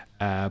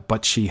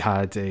 But she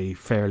had a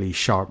fairly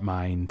sharp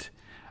mind,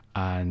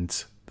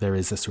 and there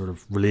is a sort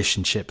of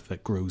relationship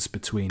that grows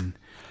between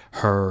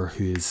her,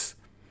 who is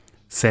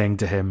saying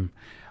to him,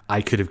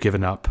 I could have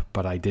given up,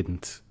 but I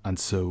didn't. And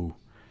so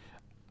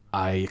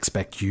I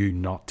expect you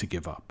not to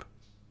give up.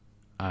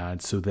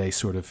 And so they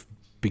sort of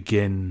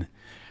begin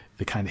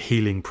the kind of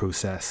healing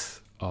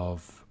process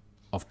of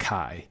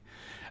Kai.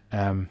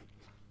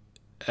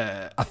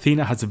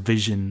 Athena has a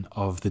vision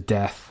of the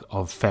death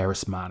of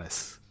Ferrus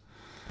Manus.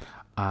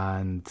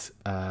 And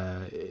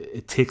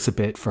it takes a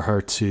bit for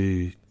her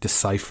to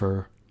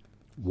decipher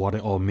what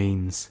it all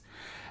means.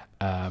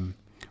 But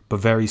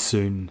very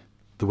soon,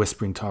 the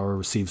Whispering Tower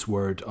receives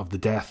word of the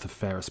death of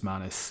Ferrus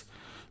Manus,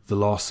 the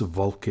loss of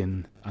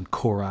Vulcan and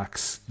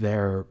Corax,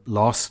 their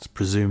lost,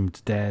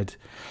 presumed dead,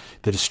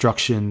 the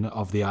destruction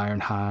of the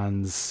Iron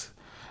Hands,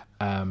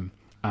 and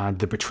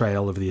the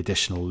betrayal of the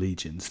additional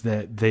legions.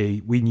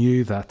 We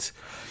knew that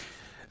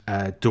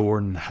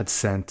Dorn had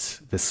sent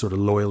this sort of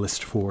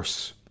loyalist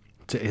force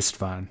to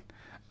Istvan,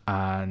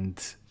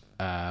 and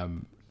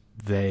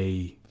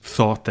they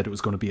thought that it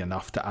was going to be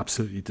enough to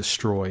absolutely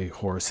destroy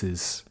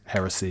Horus's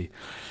heresy.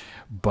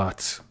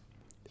 But,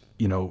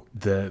 you know,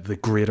 the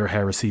greater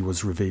heresy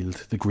was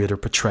revealed, the greater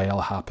betrayal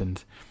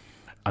happened.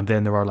 And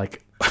then there are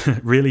like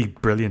really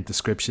brilliant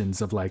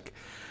descriptions of like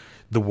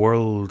the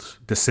world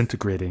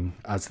disintegrating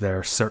as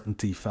their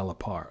certainty fell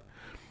apart.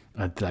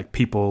 And like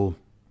people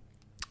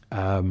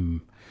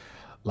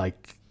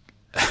like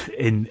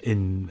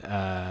in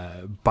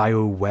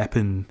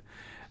bioweapon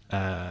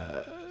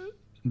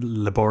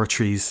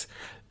laboratories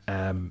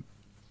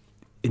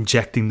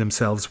injecting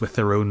themselves with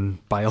their own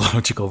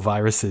biological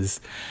viruses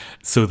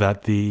so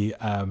that the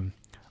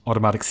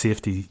automatic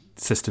safety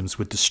systems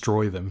would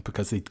destroy them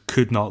because they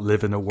could not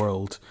live in a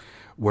world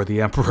where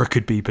the emperor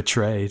could be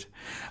betrayed.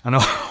 And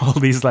all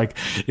these like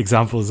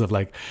examples of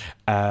like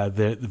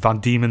the Van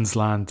Diemen's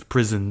Land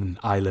prison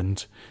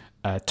island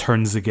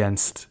turns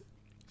against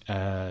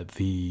their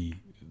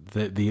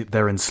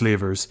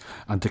enslavers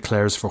and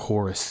declares for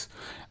Horus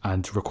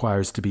and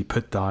requires to be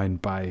put down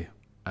by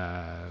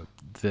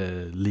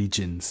the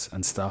legions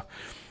and stuff.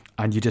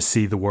 And you just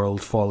see the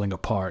world falling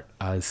apart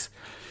as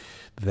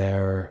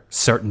their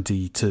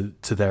certainty to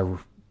their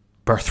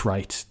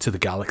birthright to the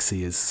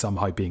galaxy is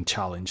somehow being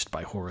challenged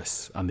by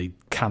Horus, and they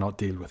cannot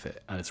deal with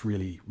it. And it's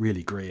really,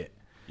 really great.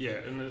 Yeah,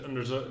 and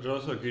there's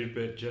also a good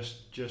bit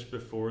just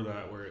before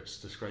that where it's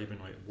describing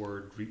like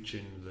word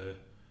reaching the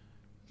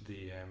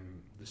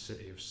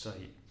city of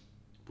Sight,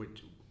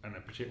 which and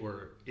a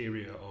particular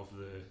area of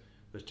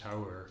the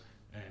tower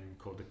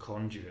called the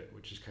Conduit,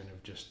 which is kind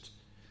of just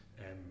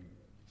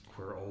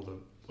where all the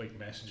like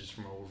messages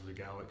from all over the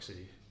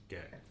galaxy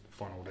get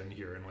funneled in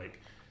here, and like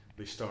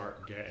they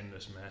start getting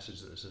this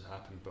message that this has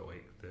happened, but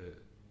like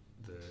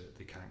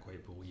they can't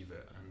quite believe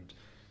it,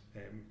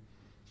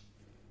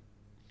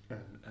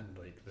 and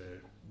like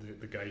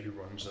the guy who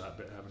runs that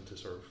bit having to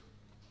sort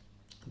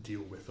of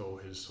deal with all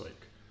his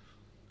like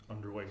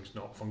underlings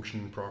not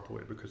functioning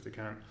properly because they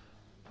can't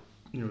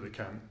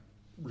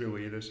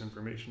relay this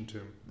information to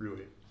him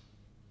really.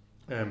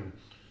 And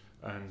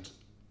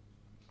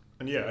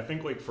yeah, I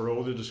think like for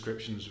all the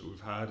descriptions that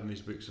we've had in these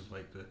books of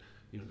like the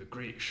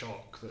great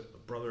shock that a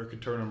brother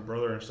could turn on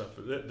brother and stuff,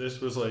 this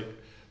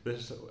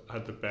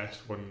had the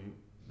best one.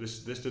 This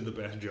did the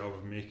best job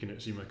of making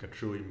it seem like a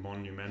truly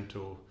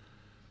monumental,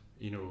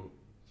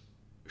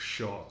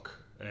 shock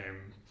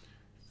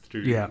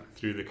through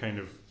the kind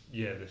of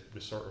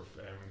the sort of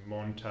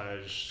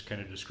montage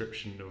kind of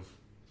description of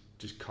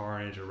just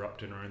carnage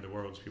erupting around the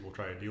world as people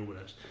try to deal with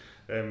this.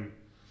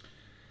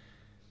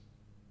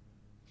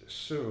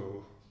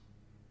 So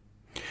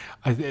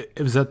it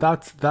was at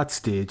that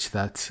stage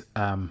that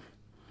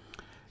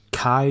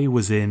Kai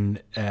was in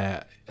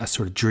a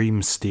sort of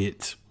dream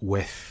state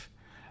with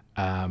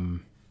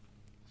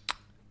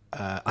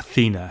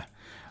Athena,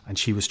 and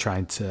she was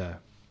trying to.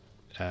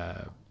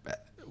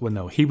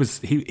 He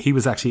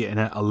was actually in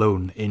it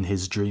alone in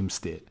his dream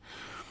state,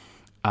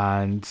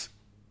 and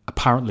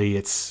apparently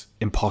it's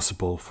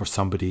impossible for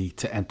somebody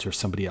to enter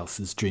somebody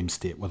else's dream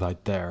state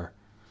without their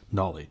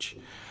knowledge.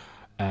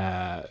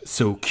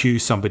 So cue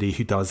somebody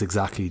who does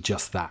exactly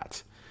just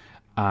that.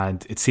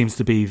 And it seems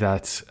to be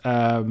that,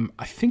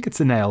 I think it's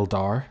an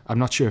Eldar. I'm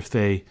not sure if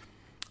they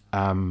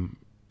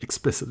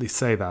explicitly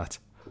say that,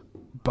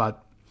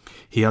 but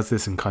he has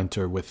this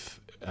encounter with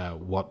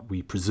what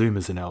we presume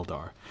is an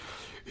Eldar,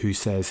 who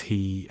says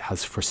he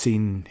has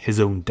foreseen his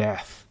own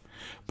death,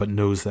 but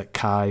knows that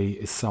Kai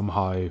is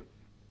somehow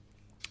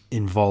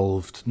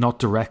involved, not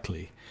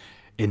directly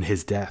in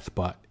his death,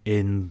 but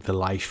in the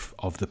life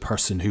of the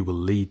person who will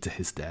lead to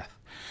his death.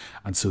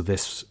 And so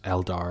this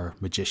Eldar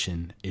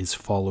magician is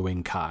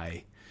following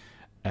Kai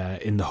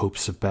in the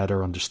hopes of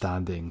better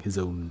understanding his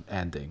own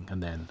ending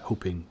and then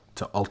hoping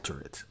to alter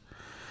it.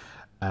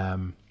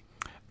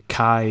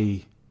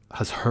 Kai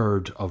has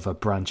heard of a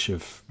branch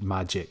of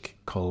magic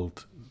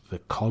called the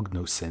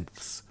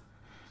Cognosynths,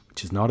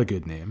 which is not a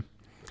good name,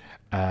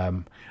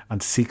 and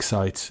seeks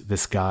out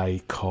this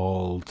guy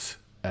called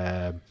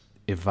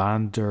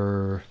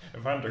Evander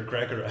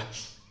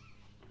Gregoras.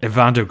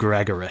 Evander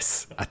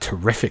Gregoras, a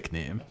terrific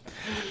name.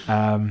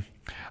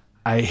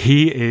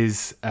 He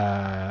is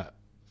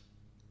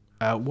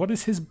what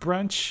is his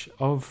branch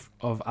of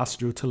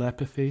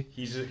astrotelepathy?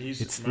 He's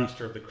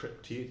master of the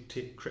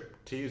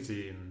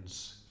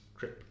Cryptasians.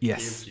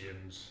 Yes.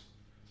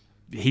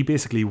 He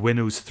basically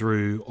winnows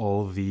through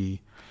all the...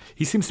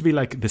 He seems to be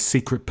like the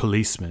secret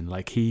policeman.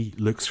 Like, he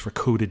looks for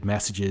coded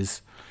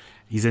messages.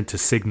 He's into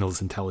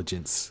signals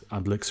intelligence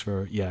and looks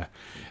for... Yeah.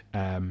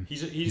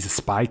 He's a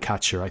spy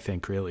catcher, I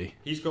think, really.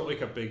 He's got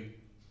like a big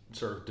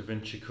sort of Da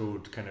Vinci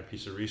Code kind of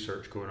piece of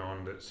research going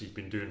on that he's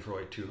been doing for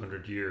like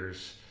 200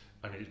 years.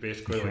 And he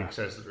basically like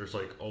says that there's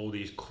like all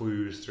these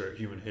clues throughout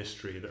human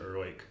history that are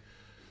like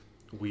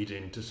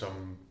leading to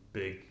some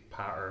big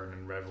pattern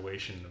and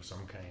revelation of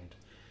some kind.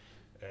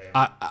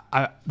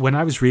 When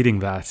I was reading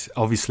that,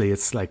 obviously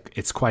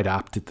it's quite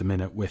apt at the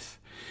minute with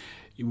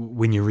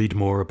when you read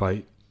more about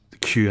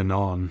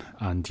QAnon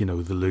and, you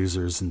know, the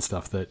losers and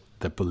stuff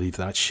that believe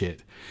that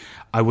shit.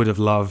 I would have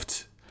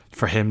loved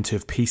for him to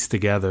have pieced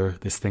together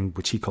this thing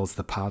which he calls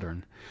the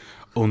pattern,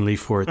 only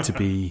for it to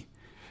be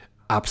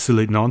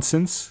absolute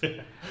nonsense.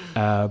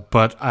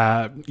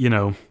 But you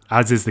know,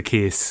 as is the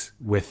case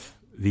with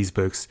these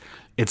books,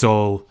 it's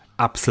all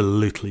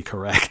absolutely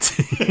correct.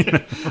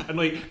 And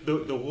like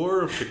the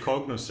War of the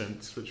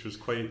Cognosynths, which was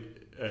quite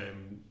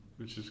an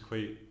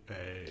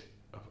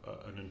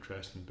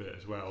interesting bit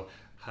as well,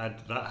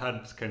 had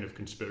kind of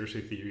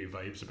conspiracy theory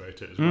vibes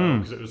about it as well,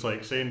 because it was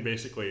like saying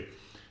basically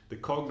the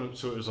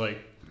so it was like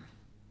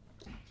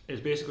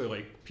it's basically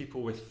like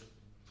people with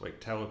like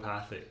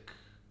telepathic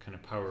kind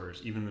of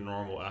powers, even the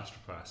normal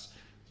astropaths,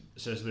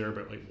 it says they're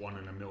about like 1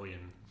 in a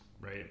million,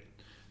 right?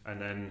 And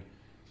then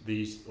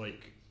these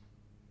like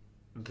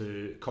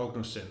the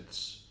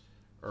Cognosynths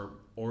are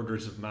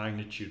orders of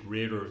magnitude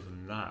rarer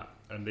than that,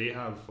 and they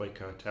have like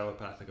a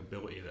telepathic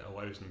ability that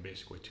allows them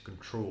basically to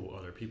control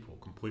other people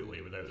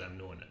completely without them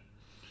knowing it.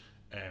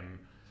 And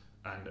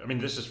I mean,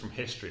 this is from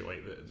history.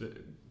 Like the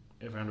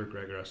Evander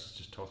Gregoras is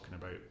just talking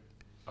about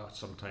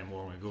some time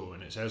long ago,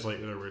 and it says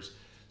like there was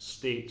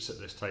states at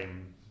this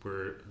time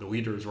where the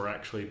leaders were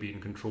actually being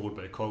controlled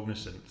by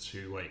Cognosynths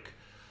who like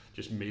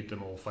just made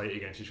them all fight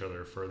against each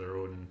other for their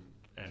own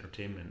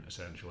entertainment,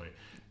 essentially.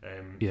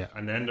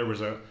 And then there was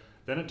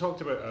then it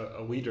talked about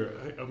a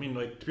leader. I mean,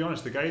 like, to be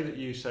honest, the guy that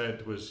you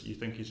said was, you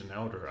think he's an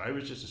elder, I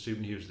was just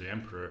assuming he was the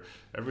emperor.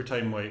 Every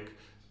time like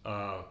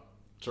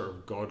sort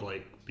of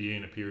godlike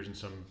being appears in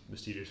some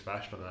mysterious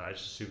fashion like that, I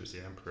just assume it's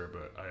the emperor,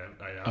 but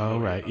I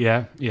have right.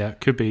 Yeah,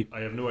 could be. I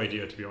have no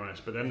idea, to be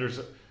honest. But then there's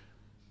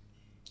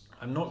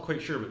I'm not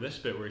quite sure about this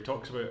bit where he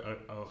talks about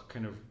a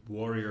kind of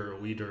warrior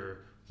leader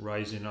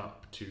rising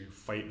up to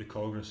fight the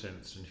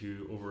Cognosynths, and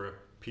who over a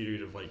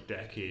period of like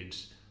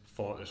decades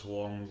fought this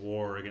long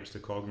war against the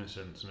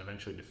Cognosynths and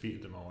eventually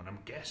defeated them all. And I'm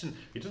guessing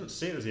he doesn't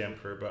say it was the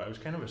emperor, but I was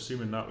kind of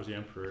assuming that was the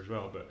emperor as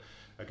well. But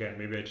again,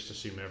 maybe I just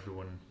assume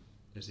everyone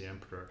is the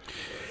emperor.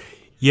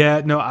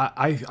 Yeah, no,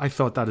 I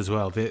thought that as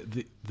well.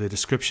 The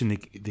description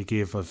they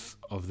gave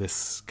of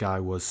this guy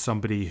was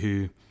somebody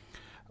who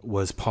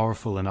was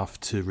powerful enough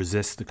to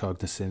resist the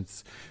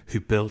Cognosynths, who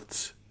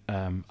built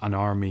an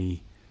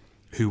army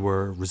who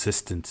were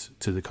resistant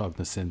to the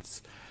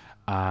Cognosynths,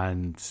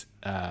 and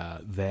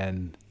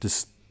then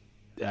just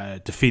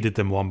defeated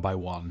them one by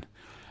one,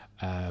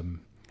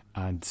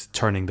 and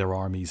turning their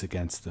armies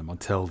against them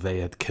until they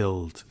had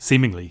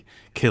seemingly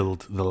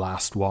killed the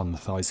last one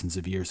thousands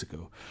of years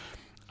ago.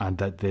 And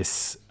that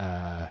this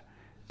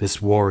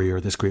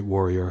warrior, this great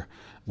warrior,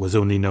 was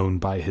only known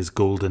by his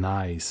golden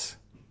eyes.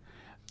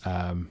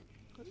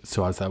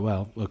 So I was like,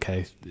 well,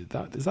 okay,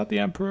 is that the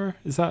emperor?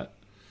 Is that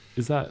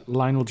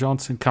Lionel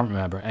Johnson? Can't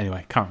remember.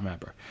 Anyway, can't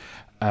remember.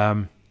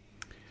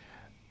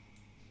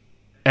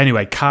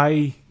 Anyway,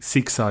 Kai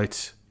seeks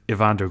out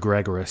Evander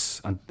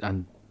Gregoras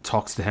and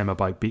talks to him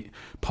about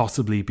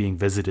possibly being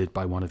visited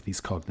by one of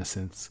these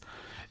Cognosynths.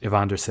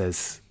 Evander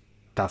says,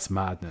 that's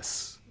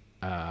madness.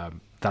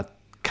 That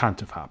can't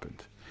have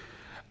happened.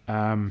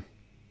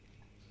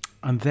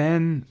 And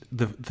then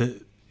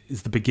the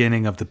is the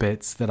beginning of the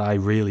bits that I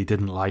really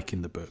didn't like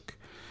in the book.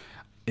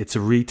 It's a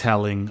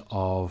retelling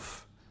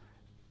of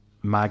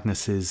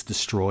Magnus's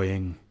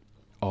destroying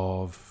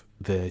of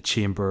the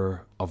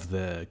chamber of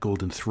the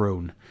Golden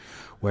Throne,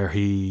 where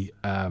he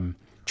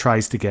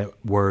tries to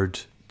get word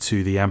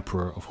to the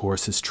Emperor of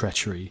Horus's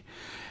treachery,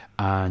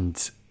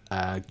 and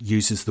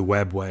uses the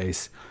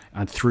webways,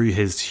 and through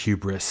his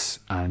hubris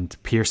and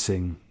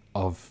piercing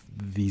of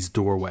these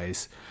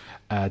doorways,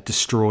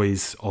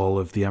 destroys all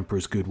of the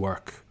Emperor's good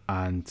work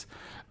and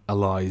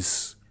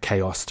allows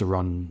chaos to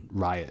run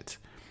riot.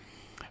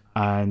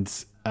 And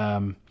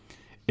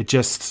it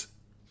just,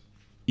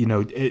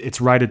 it's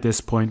right at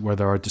this point where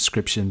there are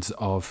descriptions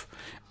of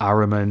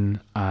Ahriman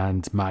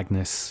and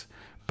Magnus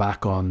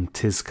back on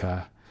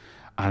Tizca,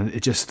 and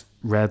it just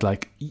read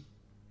like,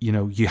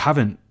 you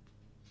haven't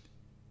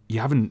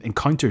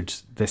encountered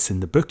this in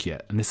the book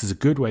yet, and this is a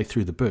good way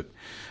through the book.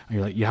 And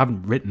you're like, you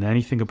haven't written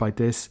anything about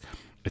this.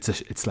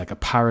 It's like a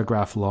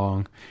paragraph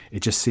long.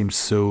 It just seems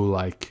so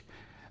like,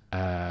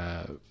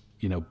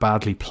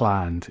 badly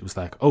planned. It was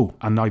like, oh,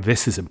 and now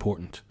this is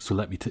important. So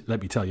let me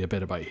tell you a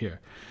bit about it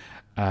here.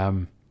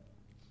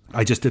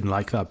 I just didn't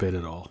like that bit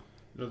at all.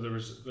 No,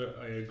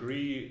 I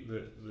agree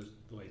that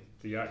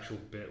the actual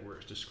bit where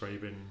it's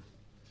describing,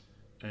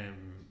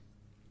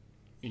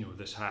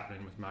 this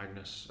happening with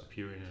Magnus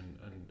appearing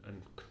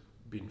and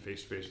being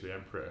face to face with the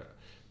Emperor,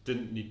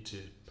 didn't need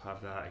to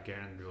have that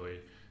again,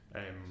 really.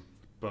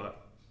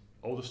 But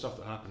all the stuff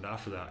that happened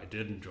after that, I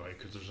did enjoy,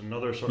 because there's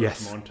another sort of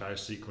montage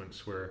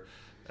sequence where.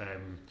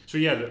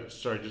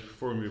 Sorry, just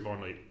before we move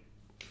on,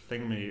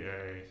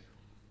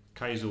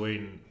 Kai's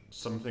Owain,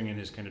 something in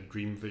his kind of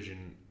dream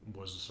vision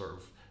was sort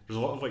of, there's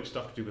a lot of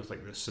stuff to do with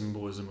the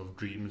symbolism of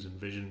dreams and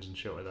visions and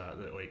shit like that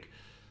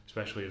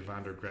especially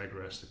Evander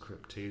Gregoras, the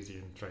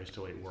Cryptasian, tries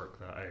to work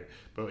that out.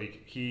 But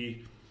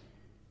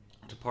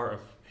to part of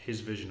his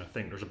vision, I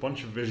think there's a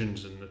bunch of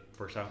visions in the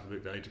first half of the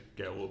book that I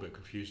get a little bit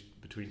confused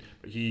between,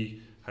 but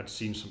he had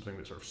seen something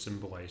that sort of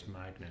symbolized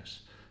Magnus,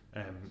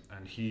 and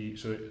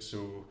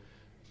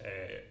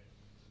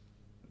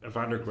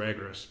Evander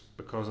Gregoras,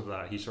 because of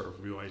that, he sort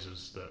of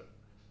realizes that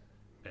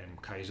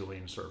Kai's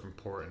Owain is sort of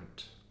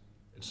important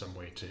in some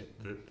way to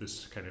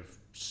this kind of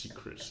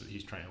secrets that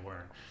he's trying to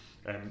learn.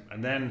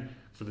 And then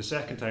for the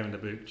second time in the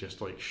book,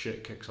 just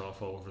shit kicks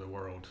off all over the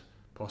world,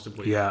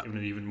 possibly in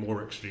an even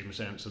more extreme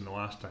sense than the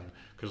last time,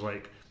 because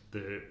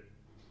the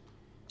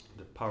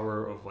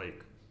power of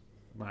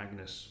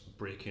Magnus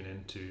breaking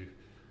into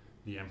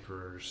the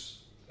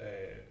Emperor's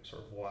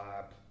sort of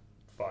lab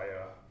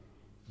via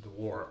the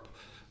warp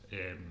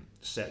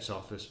sets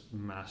off this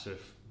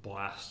massive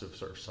blast of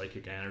sort of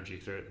psychic energy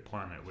throughout the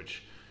planet,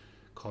 which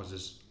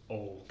causes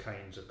all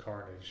kinds of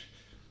carnage.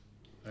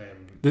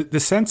 The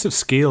sense of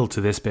scale to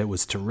this bit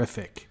was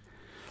terrific.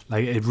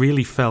 It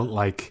really felt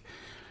like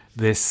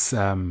this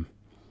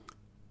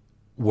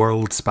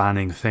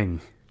world-spanning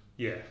thing.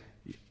 Yeah.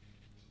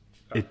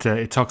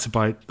 It talks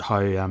about how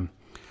the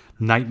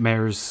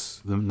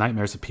nightmares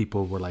of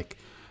people were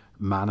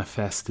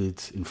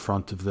manifested in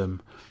front of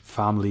them.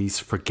 Families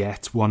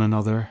forget one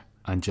another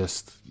and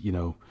just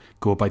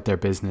go about their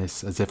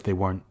business as if they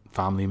weren't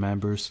family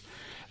members.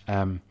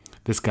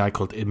 This guy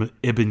called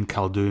Ibn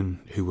Khaldun,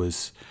 who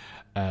was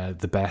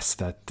the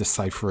best at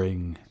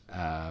deciphering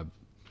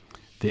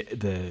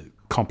the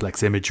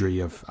complex imagery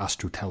of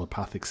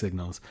astro-telepathic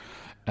signals,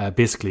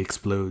 basically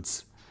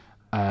explodes.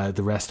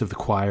 The rest of the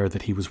choir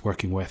that he was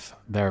working with,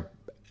 the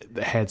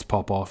heads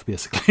pop off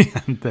basically,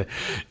 and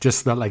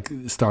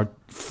start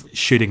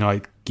shooting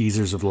out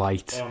geysers of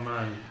light. Oh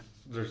man,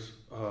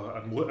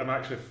 I'm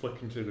actually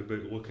flicking through the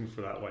book looking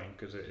for that line,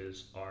 because it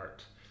is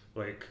art.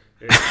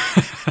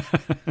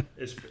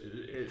 It's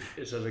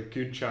has a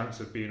good chance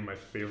of being my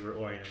favourite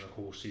line in the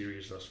whole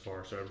series thus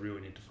far, so I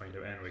really need to find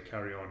out. Anyway,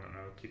 carry on and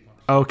I'll keep on.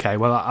 Okay,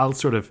 well, I'll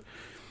sort of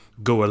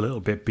go a little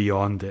bit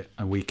beyond it,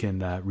 and we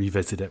can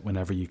revisit it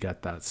whenever you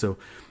get that. So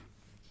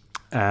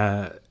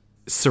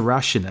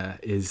Sarashina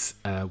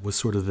was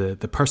sort of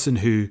the person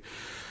who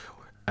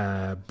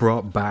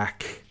brought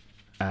back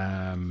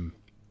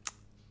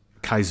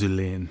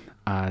Kai'Zulain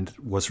and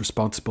was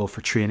responsible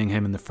for training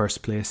him in the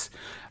first place,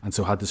 and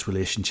so had this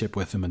relationship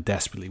with him and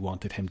desperately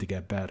wanted him to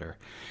get better.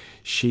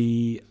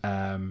 She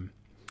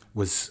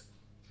was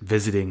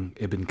visiting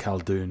Ibn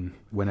Khaldun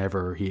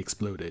whenever he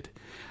exploded,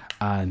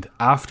 and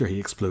after he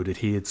exploded,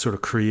 he had sort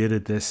of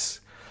created this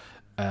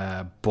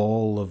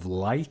ball of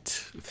light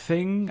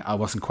thing. I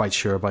wasn't quite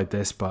sure about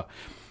this, but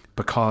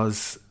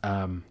because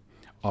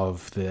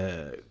of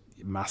the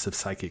massive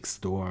psychic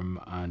storm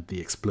and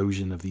the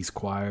explosion of these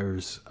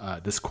choirs,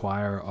 this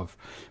choir of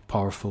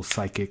powerful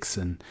psychics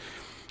and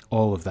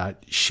all of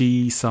that,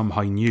 she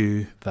somehow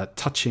knew that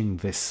touching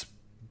this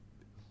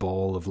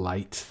ball of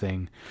light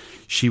thing,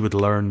 she would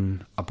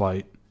learn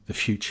about the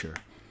future.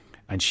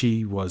 And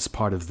she was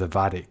part of the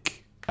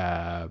Vedic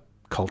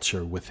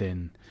culture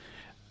within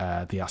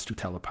the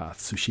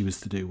Astro-Telepaths, so she was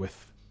to do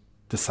with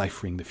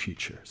deciphering the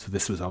future. So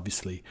this was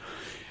obviously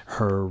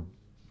her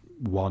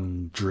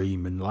one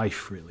dream in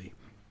life, really.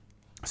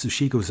 So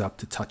she goes up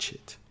to touch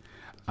it,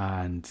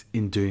 and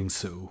in doing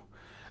so,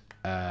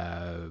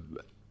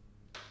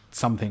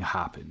 something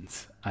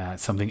happens.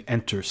 Something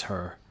enters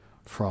her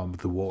from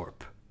the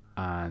warp,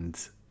 and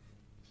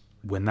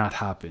when that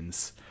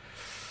happens,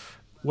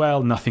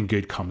 well, nothing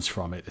good comes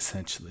from it,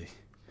 essentially.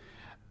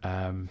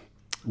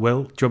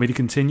 Will, do you want me to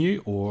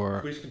continue,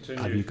 or please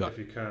continue have you got? if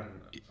you can?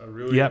 I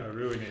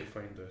really need to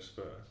find this,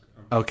 but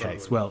okay.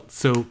 Well,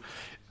 so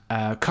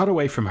cut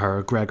away from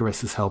her.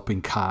 Gregoris is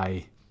helping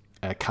Kai.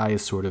 Kai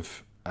is sort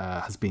of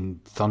has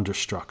been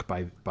thunderstruck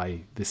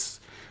by this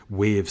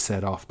wave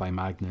set off by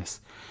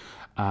Magnus,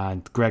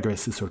 and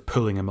Gregoris is sort of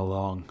pulling him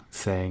along,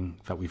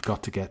 saying that we've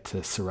got to get to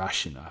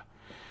Sarashina.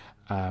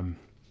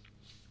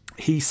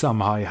 He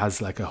somehow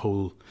has like a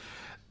whole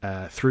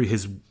through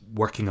his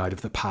working out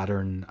of the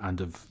pattern and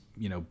of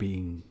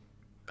being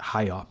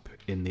high up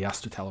in the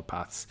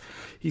astrotelepaths,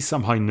 he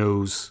somehow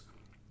knows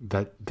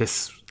that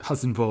this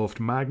has involved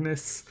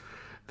Magnus,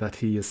 that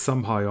he is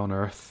somehow on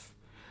Earth,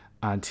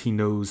 and he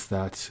knows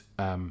that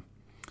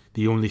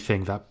the only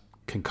thing that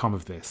can come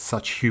of this,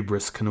 such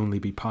hubris, can only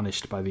be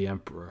punished by the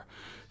Emperor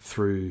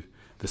through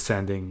the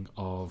sending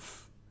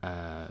of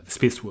the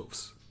Space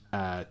Wolves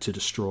to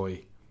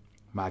destroy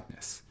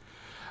Magnus.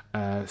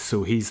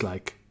 So he's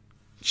like,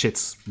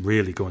 shit's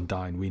really going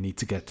down. We need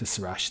to get to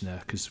Sarashina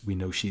because we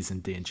know she's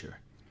in danger.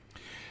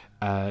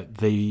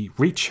 They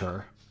reach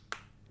her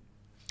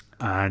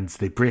and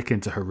they break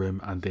into her room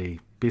and they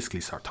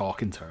basically start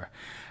talking to her.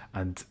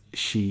 And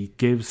she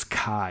gives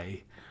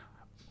Kai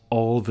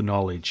all the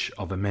knowledge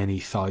of a many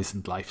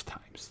thousand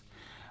lifetimes.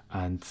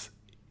 And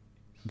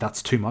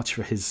that's too much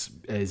for his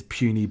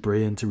puny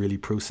brain to really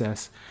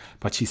process.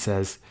 But she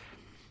says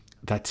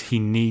that he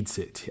needs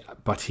it,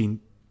 but he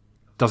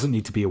doesn't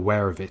need to be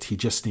aware of it. He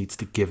just needs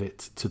to give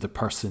it to the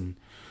person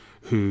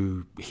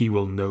who he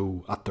will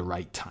know at the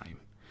right time.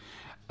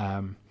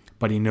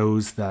 But he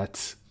knows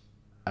that,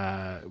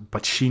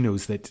 but she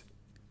knows that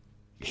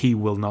he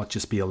will not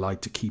just be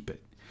allowed to keep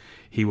it.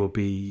 He will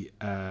be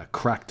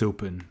cracked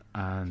open,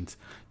 and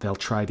they'll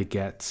try to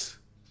get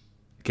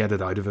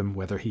it out of him,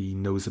 whether he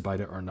knows about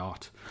it or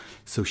not.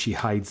 So she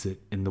hides it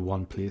in the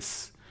one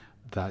place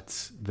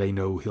that they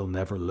know he'll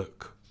never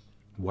look,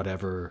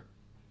 whatever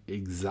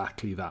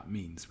exactly that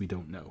means, we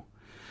don't know.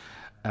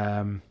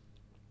 And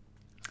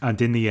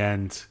in the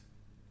end,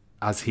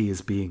 as he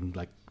is being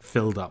like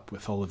filled up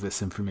with all of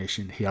this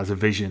information, he has a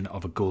vision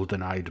of a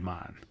golden-eyed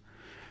man.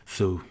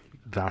 So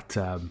that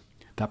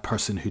that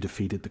person who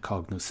defeated the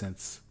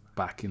cognoscents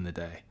back in the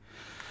day.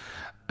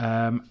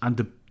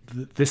 And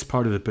this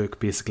part of the book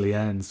basically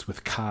ends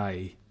with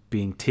Kai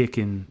being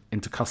taken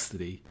into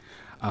custody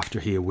after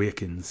he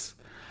awakens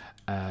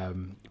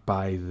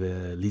by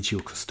the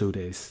Legio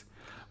Custodes,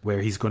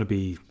 where he's going to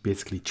be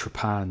basically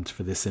trepanned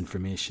for this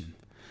information.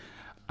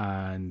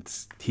 And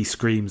he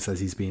screams as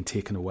he's being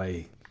taken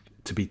away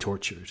to be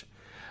tortured.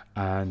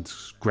 And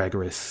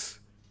Gregoris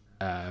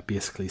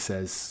basically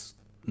says,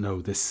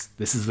 no, this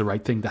is the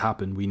right thing to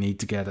happen. We need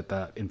to get at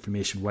that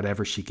information.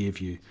 Whatever she gave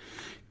you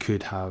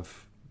could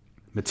have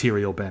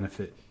material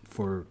benefit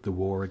for the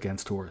war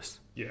against Horus.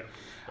 Yeah.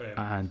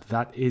 And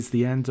that is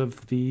the end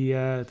of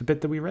the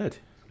bit that we read.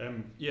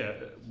 Yeah,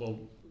 well,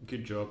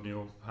 good job,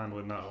 Neil,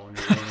 handling that one.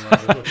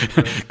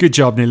 Good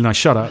job, Neil. Now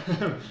shut up.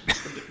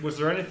 Was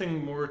there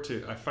anything more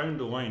to? I found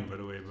the line, by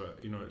the way, but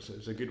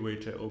it's a good way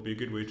to. It'll be a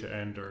good way to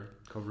end our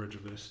coverage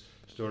of this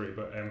story.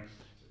 But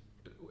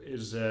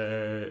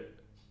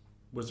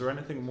was there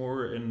anything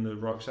more in the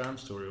Roxanne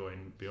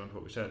storyline beyond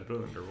what we said? I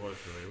don't think there was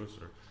really. Was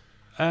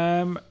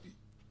there?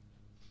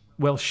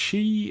 Well,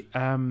 she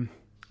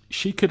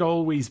could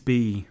always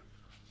be.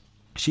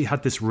 She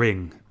had this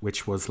ring,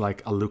 which was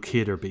like a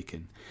locator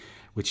beacon,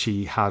 which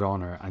she had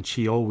on her, and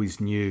she always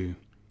knew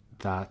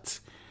that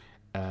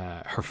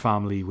her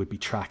family would be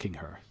tracking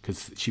her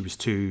because she was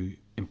too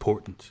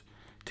important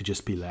to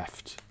just be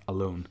left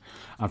alone.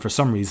 And for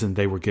some reason,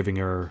 they were giving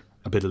her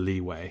a bit of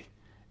leeway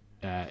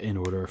in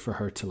order for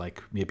her to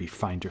like maybe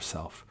find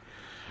herself.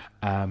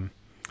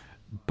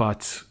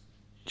 But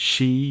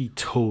she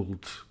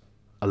told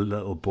a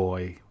little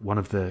boy, one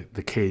of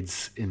the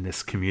kids in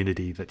this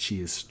community that she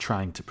is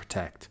trying to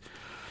protect,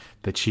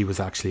 that she was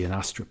actually an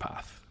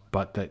astropath,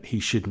 but that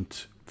he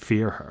shouldn't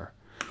fear her.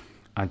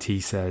 And he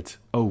said,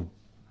 oh,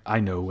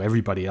 I know,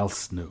 everybody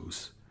else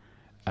knows.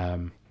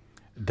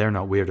 They're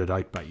not weirded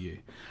out by you.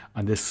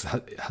 And this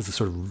has a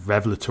sort of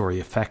revelatory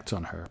effect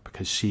on her,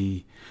 because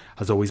she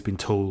has always been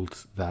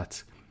told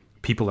that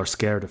people are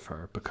scared of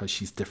her because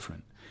she's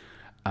different.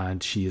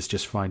 And she has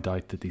just found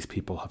out that these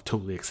people have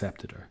totally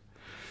accepted her.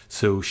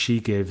 So she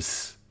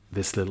gives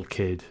this little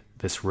kid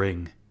this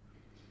ring,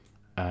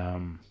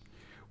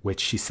 which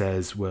she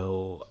says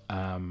will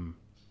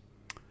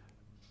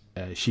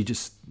he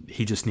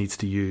just needs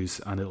to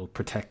use, and it'll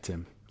protect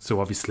him. So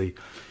obviously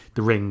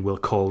the ring will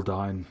call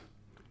down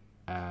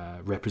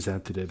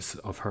representatives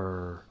of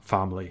her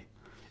family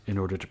in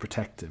order to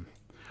protect him.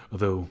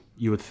 Although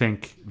you would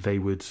think they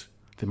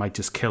might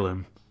just kill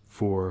him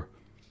for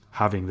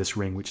having this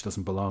ring which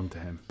doesn't belong to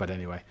him. But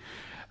anyway,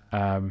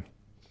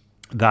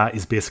 that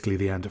is basically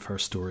the end of her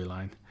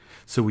storyline.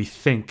 So we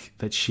think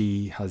that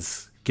she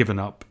has given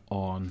up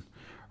on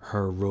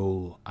her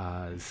role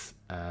as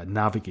a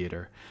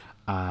navigator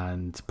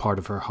and part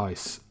of her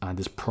house, and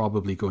is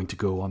probably going to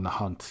go on the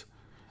hunt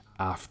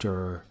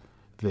after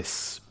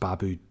this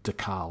Babu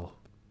Dakal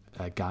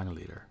gang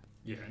leader.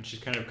 Yeah, and she's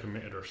kind of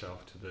committed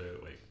herself to the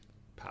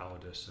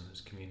Palladus and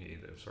his community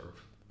that have sort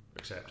of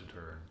accepted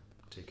her and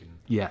taken.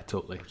 Yeah,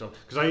 totally.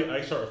 Because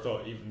I sort of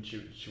thought even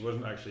she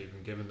wasn't actually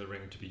even given the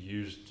ring to be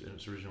used in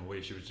its original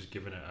way. She was just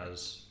given it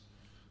as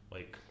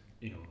a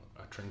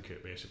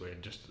trinket basically,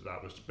 and just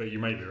that was. But you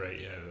might be right.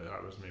 Yeah,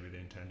 that was maybe the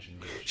intention.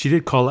 She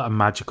did call it a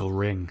magical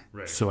ring,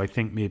 right. So I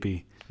think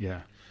maybe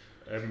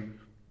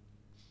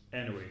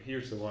Anyway,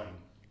 here's the one.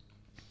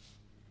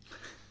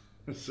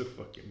 It's so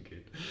fucking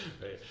good.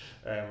 Right.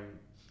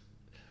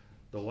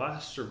 The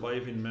last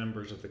surviving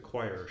members of the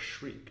choir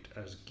shrieked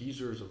as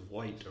geysers of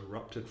light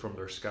erupted from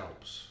their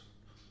scalps.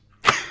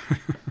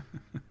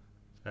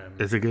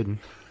 It's a good one.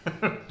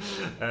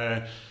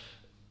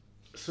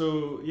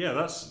 So yeah,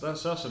 that's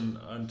us,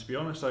 and to be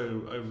honest, I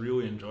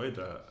really enjoyed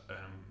that.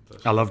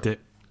 I loved it.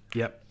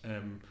 Yep.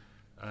 And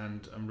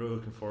I'm really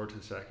looking forward to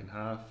the second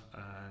half.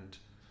 And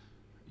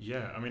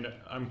yeah, I mean,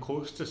 I'm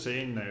close to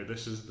saying now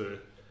this is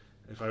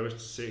if I was to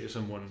say to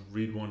someone,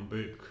 read one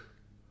book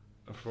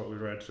of what we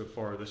read so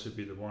far, this would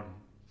be the one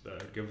that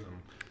I'd give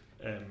them.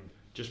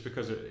 Just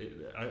because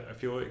I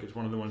feel like it's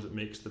one of the ones that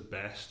makes the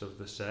best of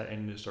the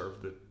setting, the sort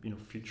of the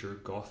future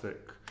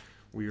gothic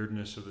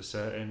weirdness of the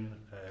setting,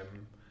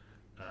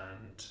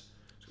 and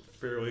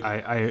fairly.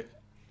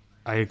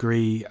 I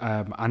agree,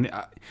 and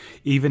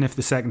even if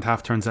the second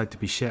half turns out to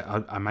be shit,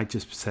 I might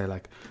just say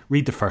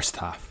read the first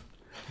half.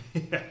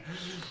 Yeah.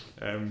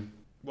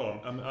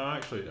 Well, I'm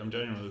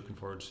genuinely looking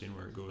forward to seeing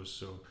where it goes.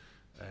 So,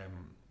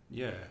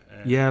 yeah.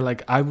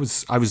 I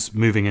was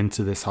moving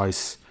into this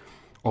house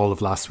all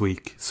of last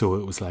week, so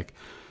it was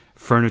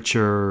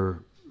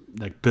furniture,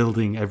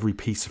 building every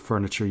piece of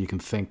furniture you can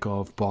think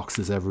of,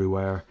 boxes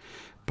everywhere,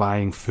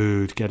 buying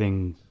food,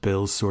 getting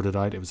bills sorted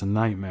out. It was a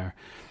nightmare.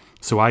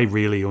 So I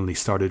really only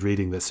started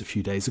reading this a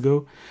few days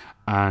ago,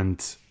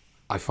 and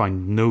I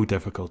find no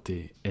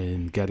difficulty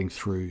in getting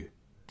through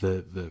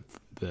the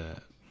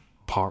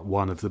part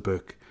one of the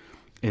book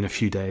in a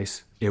few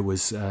days. It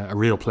was a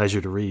real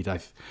pleasure to read.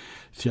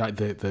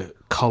 The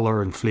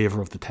color and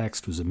flavor of the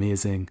text was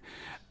amazing.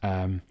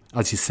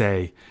 As you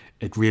say,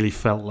 it really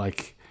felt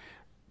like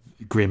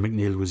Graham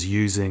McNeill was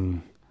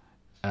using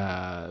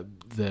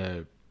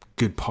the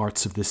good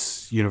parts of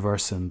this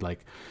universe and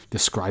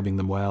describing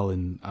them well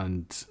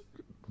and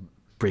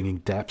bringing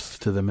depth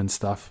to them and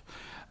stuff.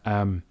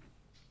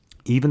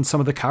 Even some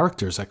of the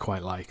characters I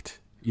quite liked.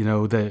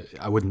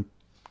 I wouldn't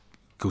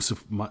go so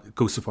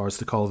far as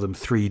to call them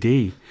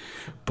 3D,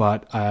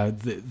 but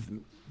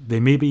they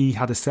maybe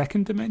had a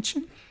second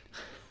dimension,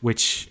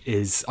 which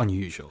is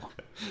unusual.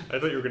 I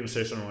thought you were going to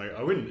say something like,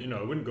 I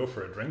wouldn't go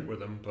for a drink with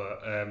them,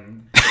 but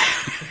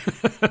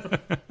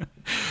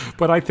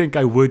but I think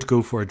I would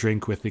go for a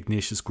drink with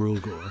Ignatius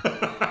Grulgor.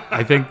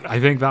 I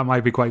think that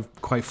might be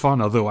quite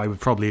fun, although I would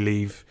probably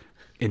leave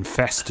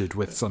infested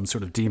with some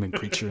sort of demon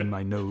creature in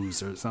my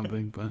nose or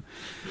something. But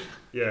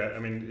yeah, I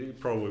mean, it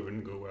probably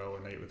wouldn't go well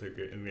a night with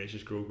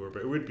Ignatius Grulgor,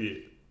 but it would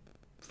be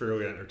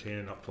fairly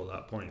entertaining up till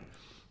that point.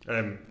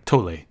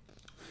 Totally.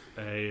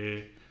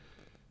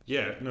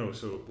 Yeah, no.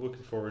 So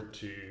looking forward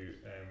to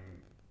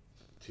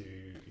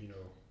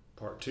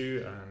part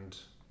 2, and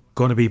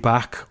going to be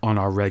back on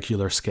our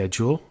regular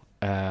schedule,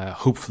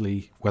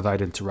 hopefully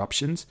without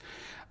interruptions.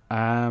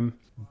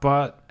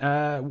 But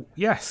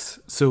yes,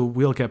 so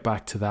we'll get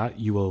back to that.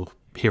 You will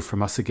hear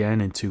from us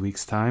again in 2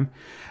 weeks' time.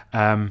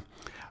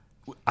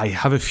 I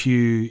have a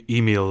few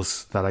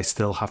emails that I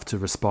still have to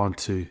respond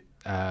to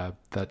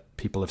that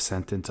people have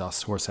sent into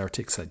us,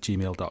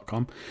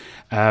 horseheretics@gmail.com.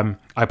 I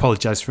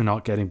apologize for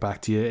not getting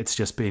back to you. It's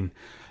just been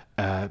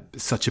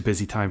such a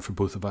busy time for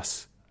both of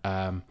us.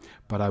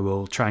 But I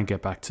will try and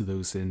get back to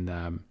those in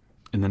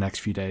the next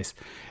few days.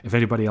 If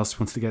anybody else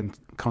wants to get in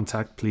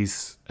contact,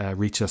 please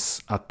reach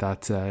us at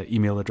that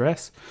email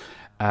address.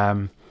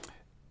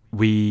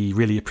 We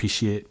really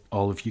appreciate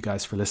all of you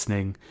guys for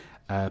listening.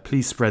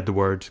 Please spread the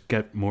word,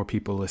 get more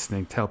people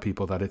listening, tell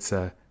people that it's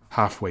a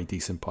halfway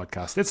decent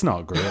podcast. It's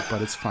not great,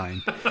 but it's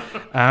fine.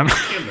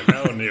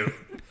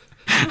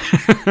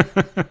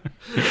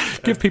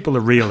 Give people a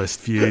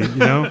realist view,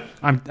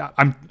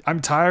 I'm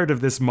tired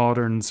of this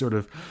modern sort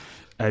of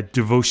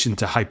devotion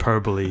to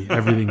hyperbole,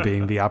 everything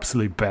being the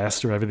absolute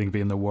best or everything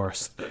being the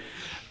worst.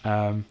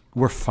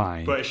 We're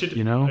fine. But I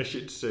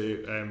should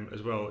say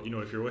as well,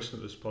 if you're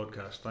listening to this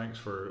podcast, thanks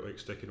for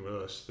sticking with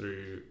us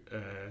through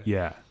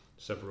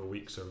several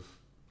weeks of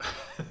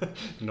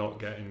not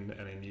getting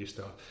any new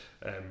stuff.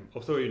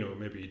 Although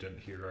maybe you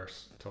didn't hear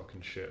us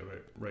talking shit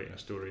about writing a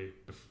story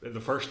the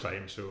first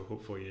time, so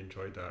hopefully you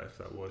enjoyed that if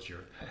that was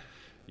your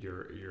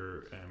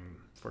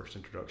first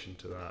introduction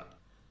to that.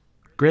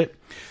 Great.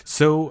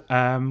 So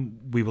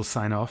we will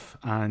sign off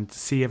and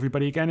see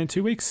everybody again in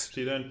 2 weeks.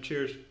 See you then.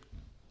 Cheers.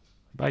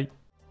 Bye.